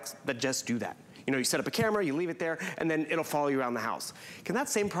sell products that just do that. You know, you set up a camera, you leave it there, and then it'll follow you around the house. Can that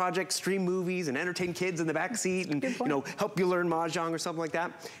same project stream movies and entertain kids in the back seat and, you know, help you learn Mahjong or something like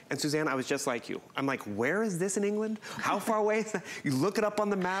that? And Suzanne, I was just like you. I'm like, where is this in England? How far away is that? You look it up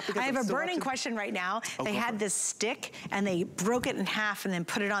on the map. I have a burning question right now. They had this stick, and they broke it in half and then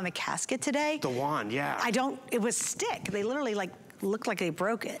put it on the casket today. The wand, yeah. It was stick. They literally looked like they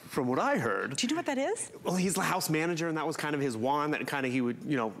broke it. From what I heard. Do you know what that is? Well, he's the house manager, and that was kind of his wand that kind of he would,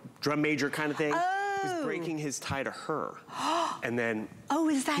 you know, drum major kind of thing. He was breaking his tie to her. And then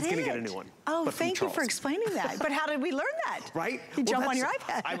is that he's gonna get a new one. Oh, thank you for explaining that. But how did we learn that? Right? You jump on your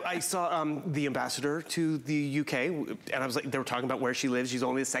iPad. I saw the ambassador to the UK, and I was like, they were talking about where she lives. She's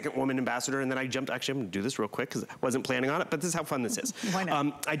only the second woman ambassador, and then I jumped, actually, I'm gonna do this real quick because I wasn't planning on it, but this is how fun this is. Why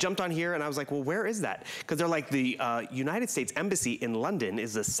not? I jumped on here, and I was like, well, where is that? Because they're like, the United States Embassy in London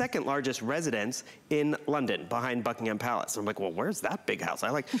is the second largest residence in London, behind Buckingham Palace. I'm like, well, where's that big house? I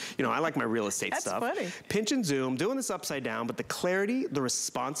like, you know, I like my real estate stuff. That's funny. Pinch and zoom, doing this upside down, but the clarity, the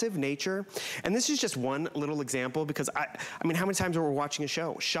responsive nature, and this is just one little example because I mean, how many times are we watching a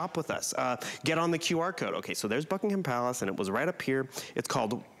show? Shop with us, get on the QR code. Okay, so there's Buckingham Palace, and it was right up here. It's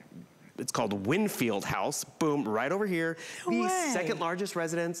called Winfield House. Boom, right over here. The second largest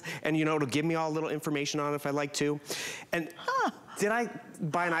residence, and you know, it'll give me all a little information on it if I like to. And did I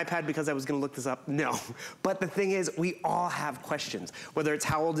buy an iPad because I was gonna look this up? No. But the thing is, we all have questions. Whether it's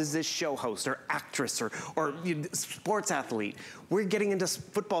how old is this show host or actress or sports athlete. We're getting into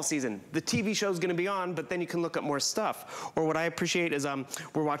football season. The TV show's gonna be on, but then you can look up more stuff. Or what I appreciate is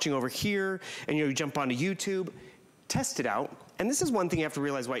we're watching over here, and you jump onto YouTube, test it out. And this is one thing you have to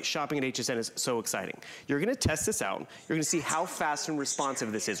realize why shopping at HSN is so exciting. You're gonna test this out. You're gonna see how fast and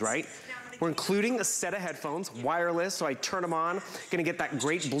responsive this is, right? We're including a set of headphones, wireless, so I turn them on. Gonna get that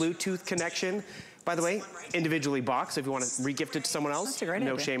great Bluetooth connection. By the way, individually boxed if you wanna re-gift it to someone else. That's a great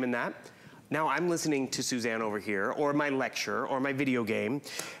idea. idea. Shame in that. Now I'm listening to Suzanne over here, or my lecture, or my video game.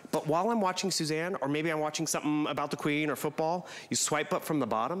 But while I'm watching Suzanne, or maybe I'm watching something about the Queen or football, you swipe up from the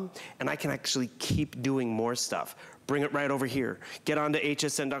bottom, and I can actually keep doing more stuff. Bring it right over here. Get onto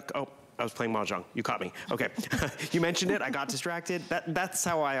hsn.com. Oh, I was playing Mahjong. You caught me. Okay. You mentioned it. I got distracted. That's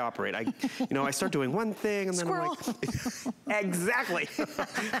how I operate. I start doing one thing and then Squirrel. I'm like, exactly.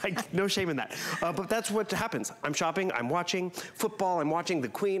 No shame in that. But that's what happens. I'm shopping. I'm watching football. I'm watching the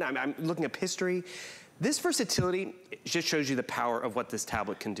Queen. I'm looking up history. This versatility just shows you the power of what this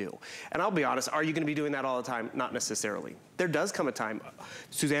tablet can do. And I'll be honest, are you gonna be doing that all the time? Not necessarily. There does come a time,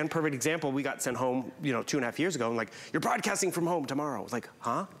 Suzanne, perfect example, we got sent home, 2.5 years ago, and like, you're broadcasting from home tomorrow. I was like,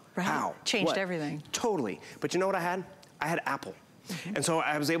 huh? Right. How? Changed everything. Totally. But you know what I had? I had Apple. And so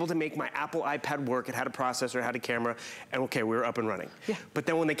I was able to make my Apple iPad work. It had a processor, it had a camera, and okay, we were up and running. Yeah. But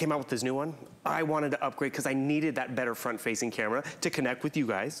then when they came out with this new one, I wanted to upgrade because I needed that better front-facing camera to connect with you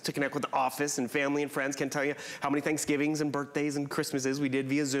guys, to connect with the office and family and friends. Can't tell you how many Thanksgivings and birthdays and Christmases we did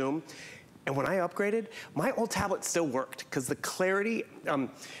via Zoom. And when I upgraded, my old tablet still worked because the clarity,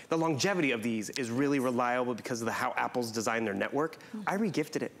 the longevity of these is really reliable because of how Apple's designed their network. I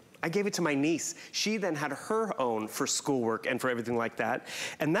re-gifted it. I gave it to my niece. She then had her own for schoolwork and for everything like that.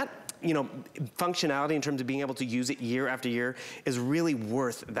 And that you know, functionality in terms of being able to use it year after year is really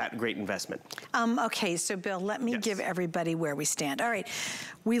worth that great investment. Okay, so Bill, let me give everybody where we stand. All right,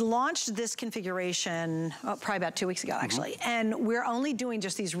 we launched this configuration probably about 2 weeks ago, actually, and we're only doing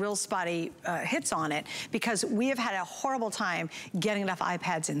just these real spotty hits on it because we have had a horrible time getting enough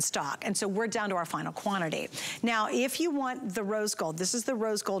iPads in stock, and so we're down to our final quantity. Now, if you want the rose gold, this is the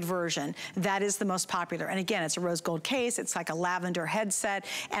rose gold version. That is the most popular, and again, it's a rose gold case. It's like a lavender headset,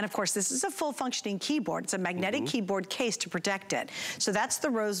 and of course, this is a full functioning keyboard. It's a magnetic keyboard case to protect it. So that's the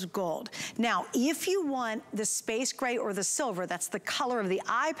rose gold. Now, if you want the space gray or the silver, that's the color of the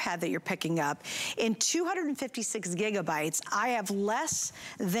iPad that you're picking up, in 256 gigabytes, I have less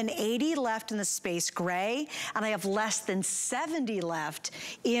than 80 left in the space gray, and I have less than 70 left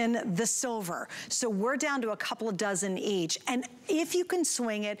in the silver. So we're down to a couple of dozen each. And if you can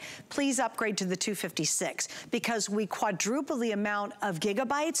swing it, please upgrade to the 256 because we quadruple the amount of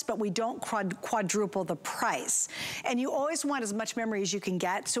gigabytes, but we don't quadruple the price. And you always want as much memory as you can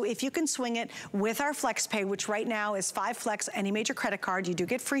get. So if you can swing it with our FlexPay, which right now is 5 Flex, any major credit card, you do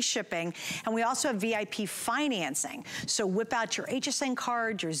get free shipping. And we also have VIP financing. So whip out your HSN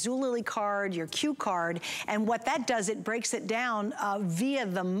card, your Zulily card, your Q card. And what that does, it breaks it down via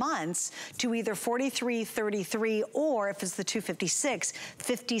the months to either $43.33 or if it's the 256,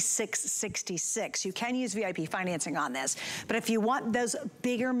 $56.66. You can use VIP financing on this. But if you want those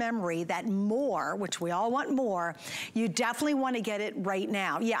bigger memory, that more, which we all want more, you definitely want to get it right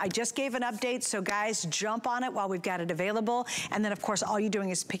now. Yeah, I just gave an update, so guys, jump on it while we've got it available. And then, of course, all you're doing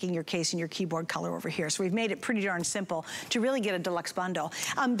is picking your case and your keyboard color over here. So we've made it pretty darn simple to really get a deluxe bundle.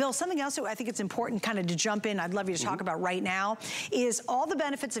 Bill, something else that I think it's important kind of to jump in, I'd love you to talk about right now, is all the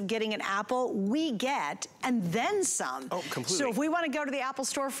benefits of getting an Apple we get and then some. Oh, completely. So if we want to go to the Apple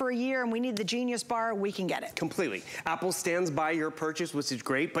store for a year and we need the Genius Bar, we can get it. Completely. Apple stands by your purchase, which is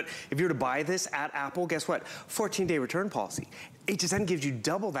great, but if you were to buy this at Apple, guess what? 14-day return policy. HSN gives you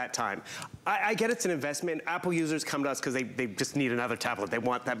double that time. I get it's an investment. Apple users come to us because they just need another tablet. They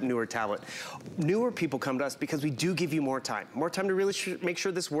want that newer tablet. Newer people come to us because we do give you more time to really make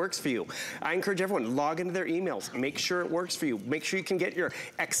sure this works for you. I encourage everyone, log into their emails, make sure it works for you. Make sure you can get your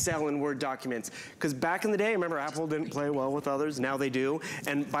Excel and Word documents. Because back in the day, remember, Apple didn't play well with others. Now they do.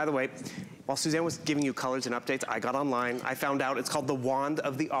 And by the way, while Suzanne was giving you colors and updates, I got online. I found out it's called the Wand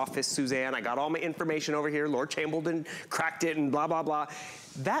of the Office, Suzanne. I got all my information over here. Lord Chamberlain cracked it and blah, blah, blah.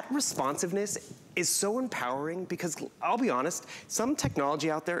 That responsiveness is so empowering because, I'll be honest, some technology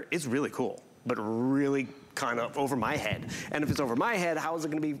out there is really cool, but really kind of over my head. And if it's over my head, how is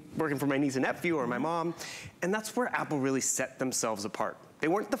it going to be working for my niece and nephew or my mom? And that's where Apple really set themselves apart. They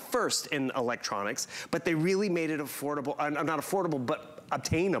weren't the first in electronics, but they really made it affordable, not affordable, but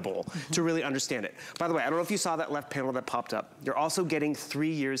obtainable to really understand it. By the way, I don't know if you saw that left panel that popped up. You're also getting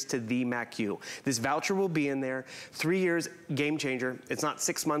 3 years to the Mac U. This voucher will be in there. 3 years, game changer. It's not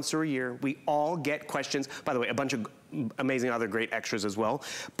 6 months or a year. We all get questions. By the way, a bunch of amazing other great extras as well.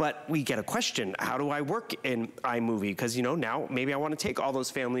 But we get a question, how do I work in iMovie? Because, you know, now maybe I want to take all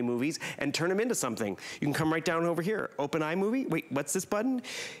those family movies and turn them into something. You can come right down over here, open iMovie. Wait, what's this button?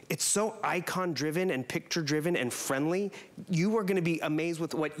 It's so icon driven and picture driven and friendly. You are going to be amazed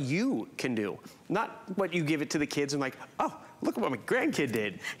with what you can do. Not what you give it to the kids and like, oh, look at what my grandkid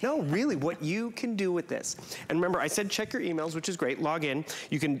did. No, really, what you can do with this. And remember, I said check your emails, which is great. Log in.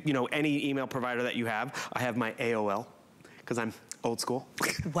 You can, you know, any email provider that you have. I have my AOL, because I'm old school.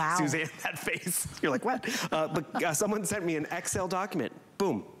 Wow. Suzanne, that face. You're like, what? But someone sent me an Excel document.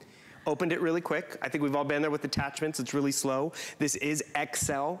 Boom. Opened it really quick. I think we've all been there with attachments. It's really slow. This is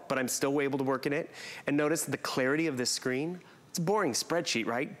Excel, but I'm still able to work in it. And notice the clarity of this screen. It's a boring spreadsheet,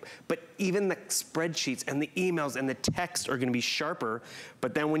 right? But even the spreadsheets and the emails and the text are gonna be sharper,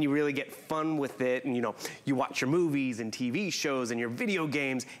 but then when you really get fun with it and, you know, you watch your movies and TV shows and your video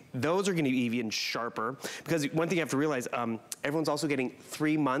games, those are gonna be even sharper. Because one thing you have to realize, everyone's also getting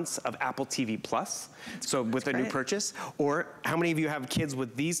 3 months of Apple TV Plus, so with a new purchase. Or how many of you have kids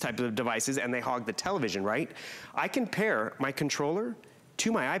with these types of devices and they hog the television, right? I can pair my controller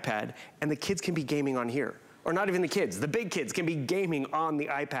to my iPad and the kids can be gaming on here. Or not even the kids, the big kids can be gaming on the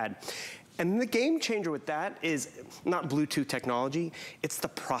iPad. And the game changer with that is not Bluetooth technology, it's the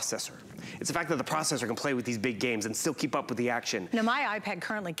processor. It's the fact that the processor can play with these big games and still keep up with the action. Now, my iPad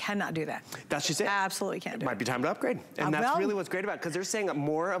currently cannot do that. That's just it. Absolutely can't do it. Might be time to upgrade. And that's really what's great about it, because they're saying that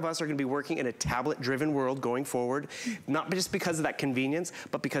more of us are gonna be working in a tablet-driven world going forward, not just because of that convenience,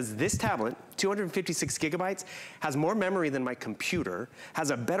 but because this tablet, 256 gigabytes, has more memory than my computer,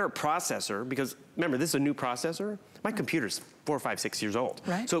 has a better processor, because remember, this is a new processor. My computer's 4, 5, 6 years old.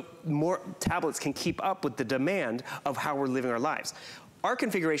 Right. So more tablets can keep up with the demand of how we're living our lives. Our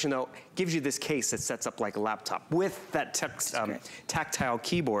configuration, though, gives you this case that sets up like a laptop with that tactile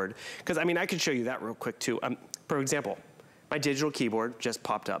keyboard. Because, I mean, I could show you that real quick, too. For example, my digital keyboard just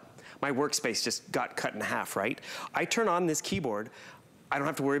popped up. My workspace just got cut in half, right? I turn on this keyboard. I don't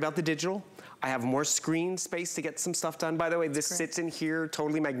have to worry about the digital. I have more screen space to get some stuff done. By the way, this sits in here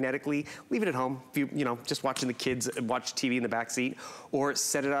totally magnetically. Leave it at home if you know, just watching the kids watch TV in the back seat, or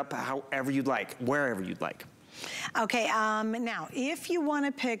set it up however you'd like, wherever you'd like. Okay, now, if you want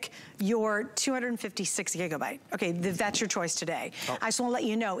to pick your 256 gigabyte, okay, that's your choice today. I just want to let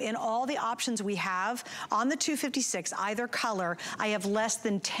you know, in all the options we have on the 256, either color, I have less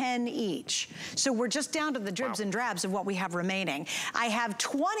than 10 each. So we're just down to the dribs and drabs of what we have remaining. I have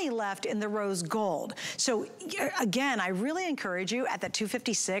 20 left in the rose gold. So again, I really encourage you at that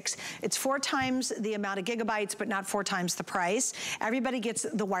 256, it's 4 times the amount of gigabytes, but not 4 times the price. Everybody gets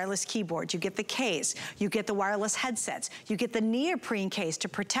the wireless keyboard. You get the case. You get the wireless headsets. You get the neoprene case to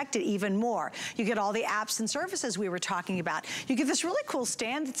protect it even more. You get all the apps and services we were talking about. You get this really cool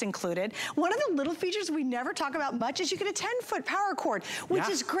stand that's included. One of the little features we never talk about much is you get a 10-foot power cord, which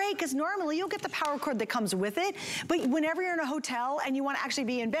is great because normally you'll get the power cord that comes with it, but whenever you're in a hotel and you want to actually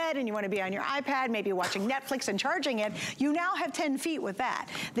be in bed and you want to be on your iPad, maybe watching Netflix and charging it, you now have 10 feet with that.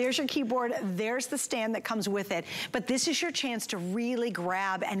 There's your keyboard, there's the stand that comes with it, but this is your chance to really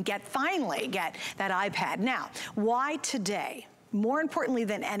grab and finally get that iPad. Now, why today? More importantly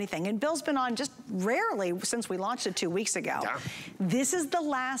than anything, and Bill's been on just rarely since we launched it 2 weeks ago. This is the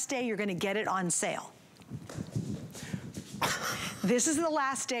last day you're gonna get it on sale. This is the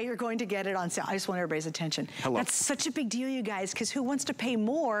last day you're going to get it on sale. I just want everybody's attention. That's such a big deal, you guys, because who wants to pay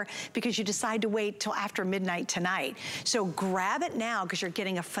more because you decide to wait till after midnight tonight? So grab it now because you're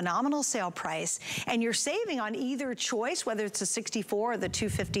getting a phenomenal sale price, and you're saving on either choice, whether it's the 64 or the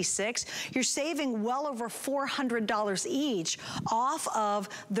 256. You're saving well over $400 each off of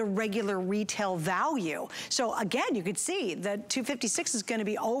the regular retail value. So again, you could see the 256 is going to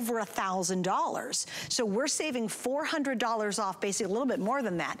be over $1,000. So we're saving $400 off, basically a little bit more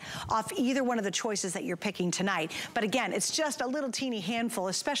than that, off either one of the choices that you're picking tonight. But again, it's just a little teeny handful,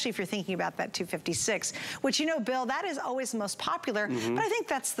 especially if you're thinking about that 256, which, you know, Bill, that is always the most popular, but I think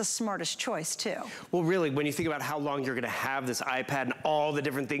that's the smartest choice too. Well, really, when you think about how long you're gonna have this iPad and all the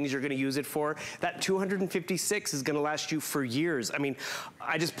different things you're gonna use it for, that 256 is gonna last you for years. I mean,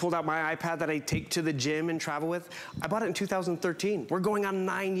 I just pulled out my iPad that I take to the gym and travel with. I bought it in 2013. We're going on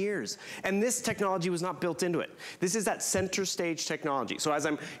 9 years. And this technology was not built into it. This is that center stage technology. So as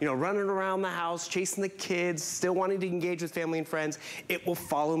I'm, you know, running around the house, chasing the kids, still wanting to engage with family and friends, it will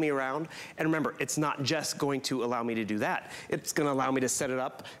follow me around. And remember, it's not just going to allow me to do that. It's gonna allow me to set it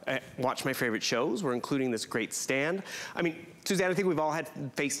up, watch my favorite shows. We're including this great stand. I mean, Suzanne, I think we've all had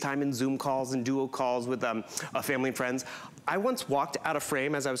FaceTime and Zoom calls and duo calls with family and friends. I once walked out of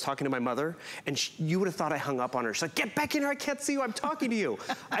frame as I was talking to my mother, and you would have thought I hung up on her. She's like, get back in here, I can't see you, I'm talking to you.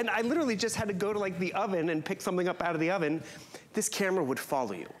 And I literally just had to go to like the oven and pick something up out of the oven. This camera would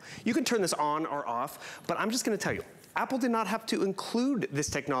follow you. You can turn this on or off, but I'm just gonna tell you, Apple did not have to include this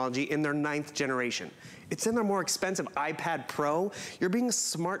technology in their 9th generation. It's in their more expensive iPad Pro. You're being a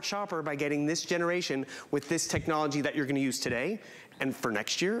smart shopper by getting this generation with this technology that you're gonna use today, and for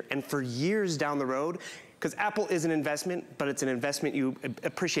next year, and for years down the road, because Apple is an investment, but it's an investment you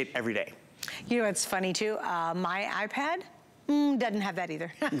appreciate every day. You know, it's funny too, my iPad, doesn't have that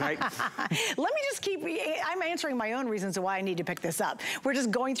either. Right. Let me just I'm answering my own reasons why I need to pick this up. We're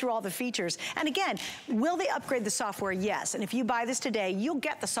just going through all the features. And again, will they upgrade the software? Yes. And if you buy this today, you'll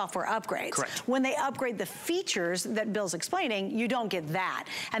get the software upgrades. Correct. When they upgrade the features that Bill's explaining, you don't get that.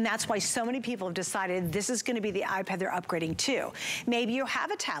 And that's why so many people have decided this is going to be the iPad they're upgrading to. Maybe you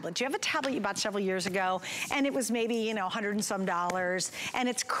have a tablet. You have a tablet you bought several years ago, and it was maybe, you know, $100 and some, and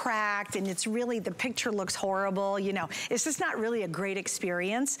it's cracked, and it's really, the picture looks horrible, you know. It's just not really a great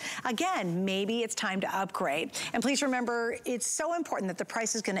experience. Again, maybe it's time to upgrade. And please remember, it's so important that the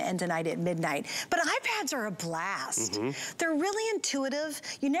price is going to end tonight at midnight. But iPads are a blast. They're really intuitive.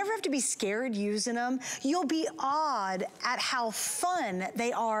 You never have to be scared using them. You'll be awed at how fun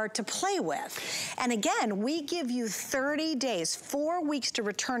they are to play with. And again, we give you 30 days, 4 weeks to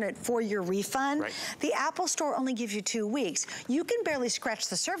return it for your refund. The Apple Store only gives you 2 weeks. You can barely scratch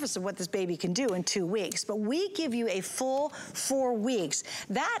the surface of what this baby can do in 2 weeks, but we give you a full 4 weeks.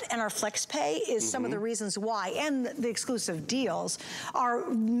 That and our Flex Pay is some of the reasons why, and the exclusive deals are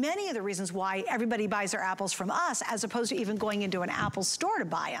many of the reasons why everybody buys their apples from us, as opposed to even going into an Apple store to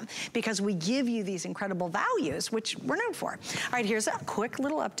buy them, because we give you these incredible values, which we're known for. All right, here's a quick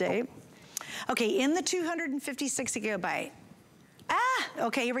little update. Okay, in the 256 gigabyte,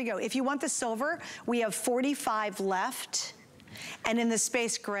 okay, here we go. If you want the silver, we have 45 left. And in the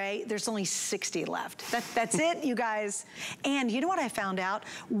space gray, there's only 60 left. That's it, you guys. And you know what I found out?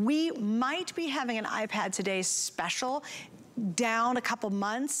 We might be having an iPad Today special down a couple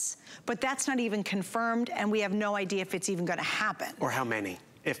months, but that's not even confirmed, and we have no idea if it's even gonna happen. Or how many,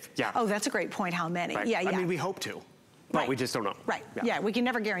 yeah. Oh, that's a great point, how many? Right. Yeah. I mean, we hope to. But we just don't know. Right, yeah, we can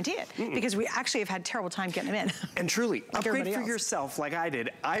never guarantee it because we actually have had terrible time getting them in. And truly, like upgrade for yourself like I did.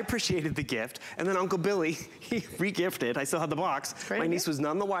 I appreciated the gift, and then Uncle Billy, he re-gifted. I still had the box. My niece was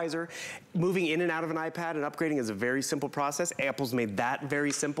none the wiser. Moving in and out of an iPad and upgrading is a very simple process. Apple's made that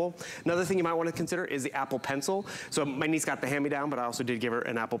very simple. Another thing you might want to consider is the Apple Pencil. So my niece got the hand-me-down, but I also did give her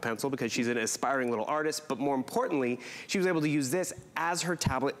an Apple Pencil because she's an aspiring little artist, but more importantly, she was able to use this as her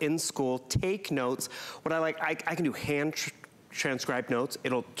tablet in school, take notes. What I like, I can do transcribed notes.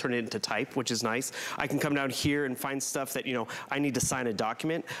 It'll turn it into type, which is nice. I can come down here and find stuff that, you know, I need to sign a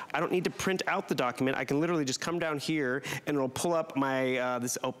document. I don't need to print out the document. I can literally just come down here and it'll pull up my,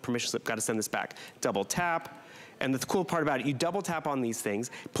 permission slip, gotta send this back. Double tap. And the cool part about it, you double tap on these things,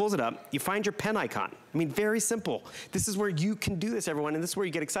 pulls it up, you find your pen icon. I mean, very simple. This is where you can do this, everyone, and this is where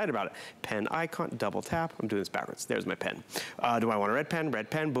you get excited about it. Pen icon, double tap. I'm doing this backwards. There's my pen. Do I want a red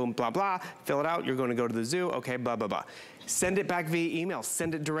pen, boom, blah, blah. Fill it out. You're going to go to the zoo. Okay, blah, blah, blah. Send it back via email.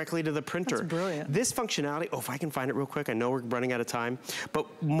 Send it directly to the printer. That's brilliant. This functionality, if I can find it real quick, I know we're running out of time, but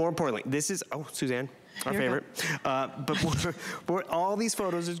more importantly, this is, Suzanne, our favorite. But all these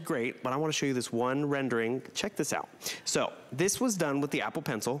photos is great, but I want to show you this one rendering. Check this out. So this was done with the Apple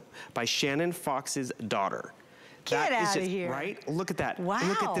Pencil by Shannon Fox's daughter. Get out of here. Right? Look at that. Wow.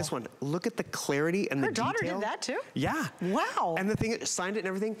 Look at this one. Look at the clarity and the detail. Her daughter did that too? Yeah. Wow. And the thing, signed it and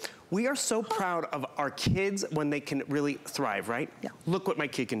everything. We are so proud of our kids when they can really thrive, right? Yeah. Look what my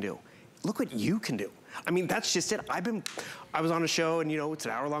kid can do. Look what you can do. I mean, that's just it. I was on a show and, you know, it's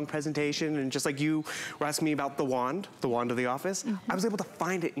an hour-long presentation, and just like you were asking me about the wand of the office, I was able to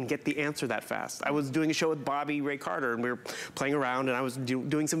find it and get the answer that fast. I was doing a show with Bobby Ray Carter, and we were playing around, and I was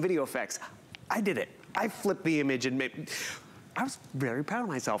doing some video effects. I did it. I flipped the image and I was very proud of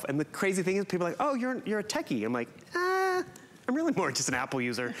myself. And the crazy thing is, people are like, oh, you're a techie. I'm like, I'm really more just an Apple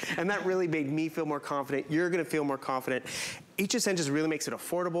user. And that really made me feel more confident. You're gonna feel more confident. HSN just really makes it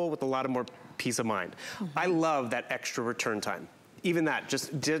affordable with a lot of more peace of mind. I love that extra return time. Even that,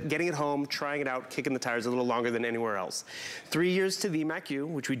 just getting it home, trying it out, kicking the tires a little longer than anywhere else. 3 years to the Mac-U,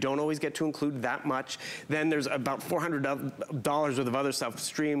 which we don't always get to include that much. Then there's about $400 worth of other stuff.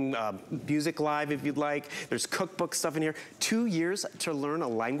 Stream music live if you'd like. There's cookbook stuff in here. 2 years to learn a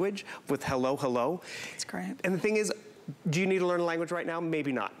language with Hello Hello. That's great. And the thing is, do you need to learn a language right now?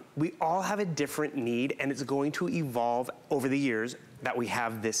 Maybe not. We all have a different need, and it's going to evolve over the years that we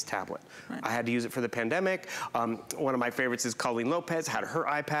have this tablet. Right. I had to use it for the pandemic. One of my favorites is Colleen Lopez, had her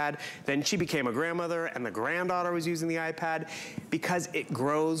iPad. Then she became a grandmother, and the granddaughter was using the iPad because it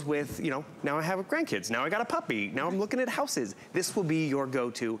grows with, you know, now I have grandkids, now I got a puppy, now I'm looking at houses. This will be your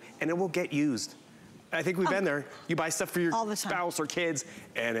go-to, and it will get used. I think we've been there. You buy stuff for your spouse or kids,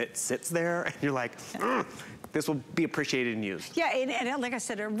 and it sits there, and you're like, this will be appreciated and used. Yeah, and like I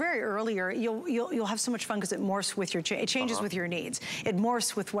said very earlier, you'll have so much fun because it morphs with your, it changes with your needs. It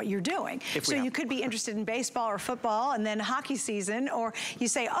morphs with what you're doing. So you could be interested in baseball or football and then hockey season, or you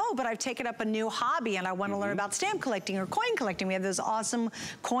say, oh, but I've taken up a new hobby and I want to learn about stamp collecting or coin collecting. We have those awesome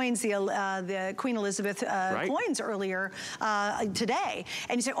coins, the Queen Elizabeth coins earlier today.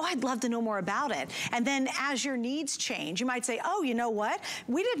 And you say, oh, I'd love to know more about it. And then as your needs change, you might say, oh, you know what?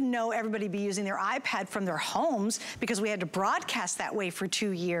 We didn't know everybody be using their iPad from their homes because we had to broadcast that way for 2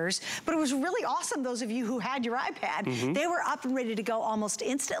 years. But it was really awesome, those of you who had your iPad. They were up and ready to go almost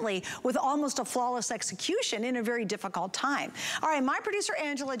instantly with almost a flawless execution in a very difficult time. All right, my producer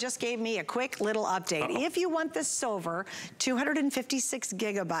Angela just gave me a quick little update. If you want this silver, 256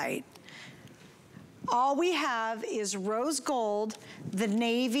 gigabyte, all we have is rose gold, the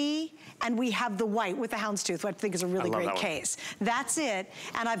navy, and we have the white with the houndstooth, which I think is a really great case. That's it,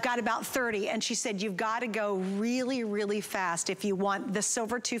 and I've got about 30, and she said you've got to go really, really fast if you want the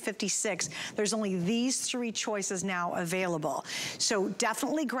silver 256. There's only these 3 choices now available. So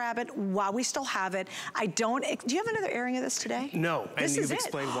definitely grab it while we still have it. Do you have another airing of this today? No, and you've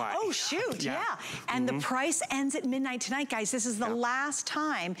explained why. Oh, shoot, yeah. And the price ends at midnight tonight, guys. This is the last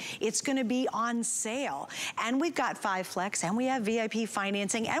time it's gonna be on sale. And we've got 5 Flex, and we have VIP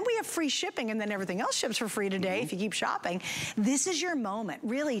financing, and we have free shipping, and then everything else ships for free today if you keep shopping. This is your moment,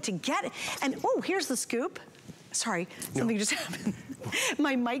 really, to get it. And, oh, here's the scoop. Sorry, something just happened.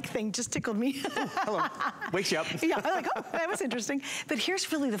 My mic thing just tickled me. Oh, hello. Wakes you up. Yeah, I'm like, oh, that was interesting. But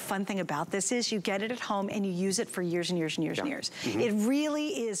here's really the fun thing about this is you get it at home and you use it for years and years and years and years. It really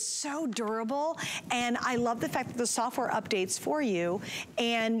is so durable, and I love the fact that the software updates for you,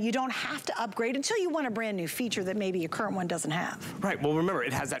 and you don't have to upgrade until you want a brand new feature that maybe your current one doesn't have. Right, well remember,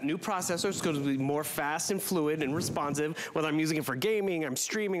 it has that new processor. It's going to be more fast and fluid and responsive. Whether I'm using it for gaming, I'm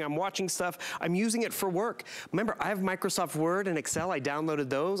streaming, I'm watching stuff, I'm using it for work. Remember, I have Microsoft Word and Excel. I downloaded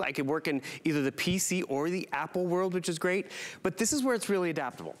those. I could work in either the PC or the Apple world, which is great. But this is where it's really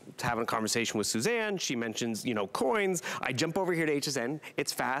adaptable. It's having a conversation with Suzanne. She mentions, you know, coins. I jump over here to HSN.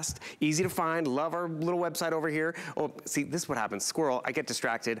 It's fast, easy to find. Love our little website over here. Oh, see, this is what happens. Squirrel, I get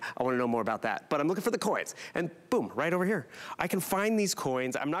distracted. I want to know more about that. But I'm looking for the coins. And boom, right over here. I can find these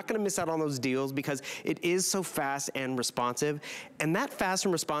coins. I'm not going to miss out on those deals because it is so fast and responsive. And that fast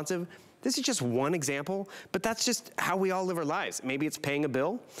and responsive, this is just one example, but that's just how we all live our lives. Maybe it's paying a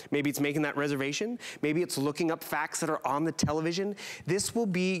bill. Maybe it's making that reservation. Maybe it's looking up facts that are on the television. This will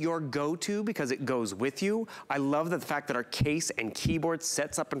be your go-to because it goes with you. I love the fact that our case and keyboard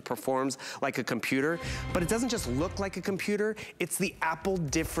sets up and performs like a computer, but it doesn't just look like a computer. It's the Apple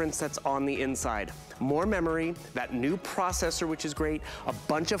difference that's on the inside. More memory, that new processor, which is great, a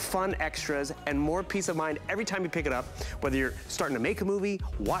bunch of fun extras, and more peace of mind every time you pick it up, whether you're starting to make a movie,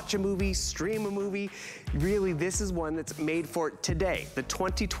 watch a movie, stream a movie. Really, this is one that's made for today, the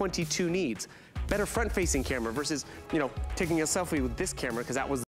 2022 needs. Better front-facing camera versus, you know, taking a selfie with this camera because that was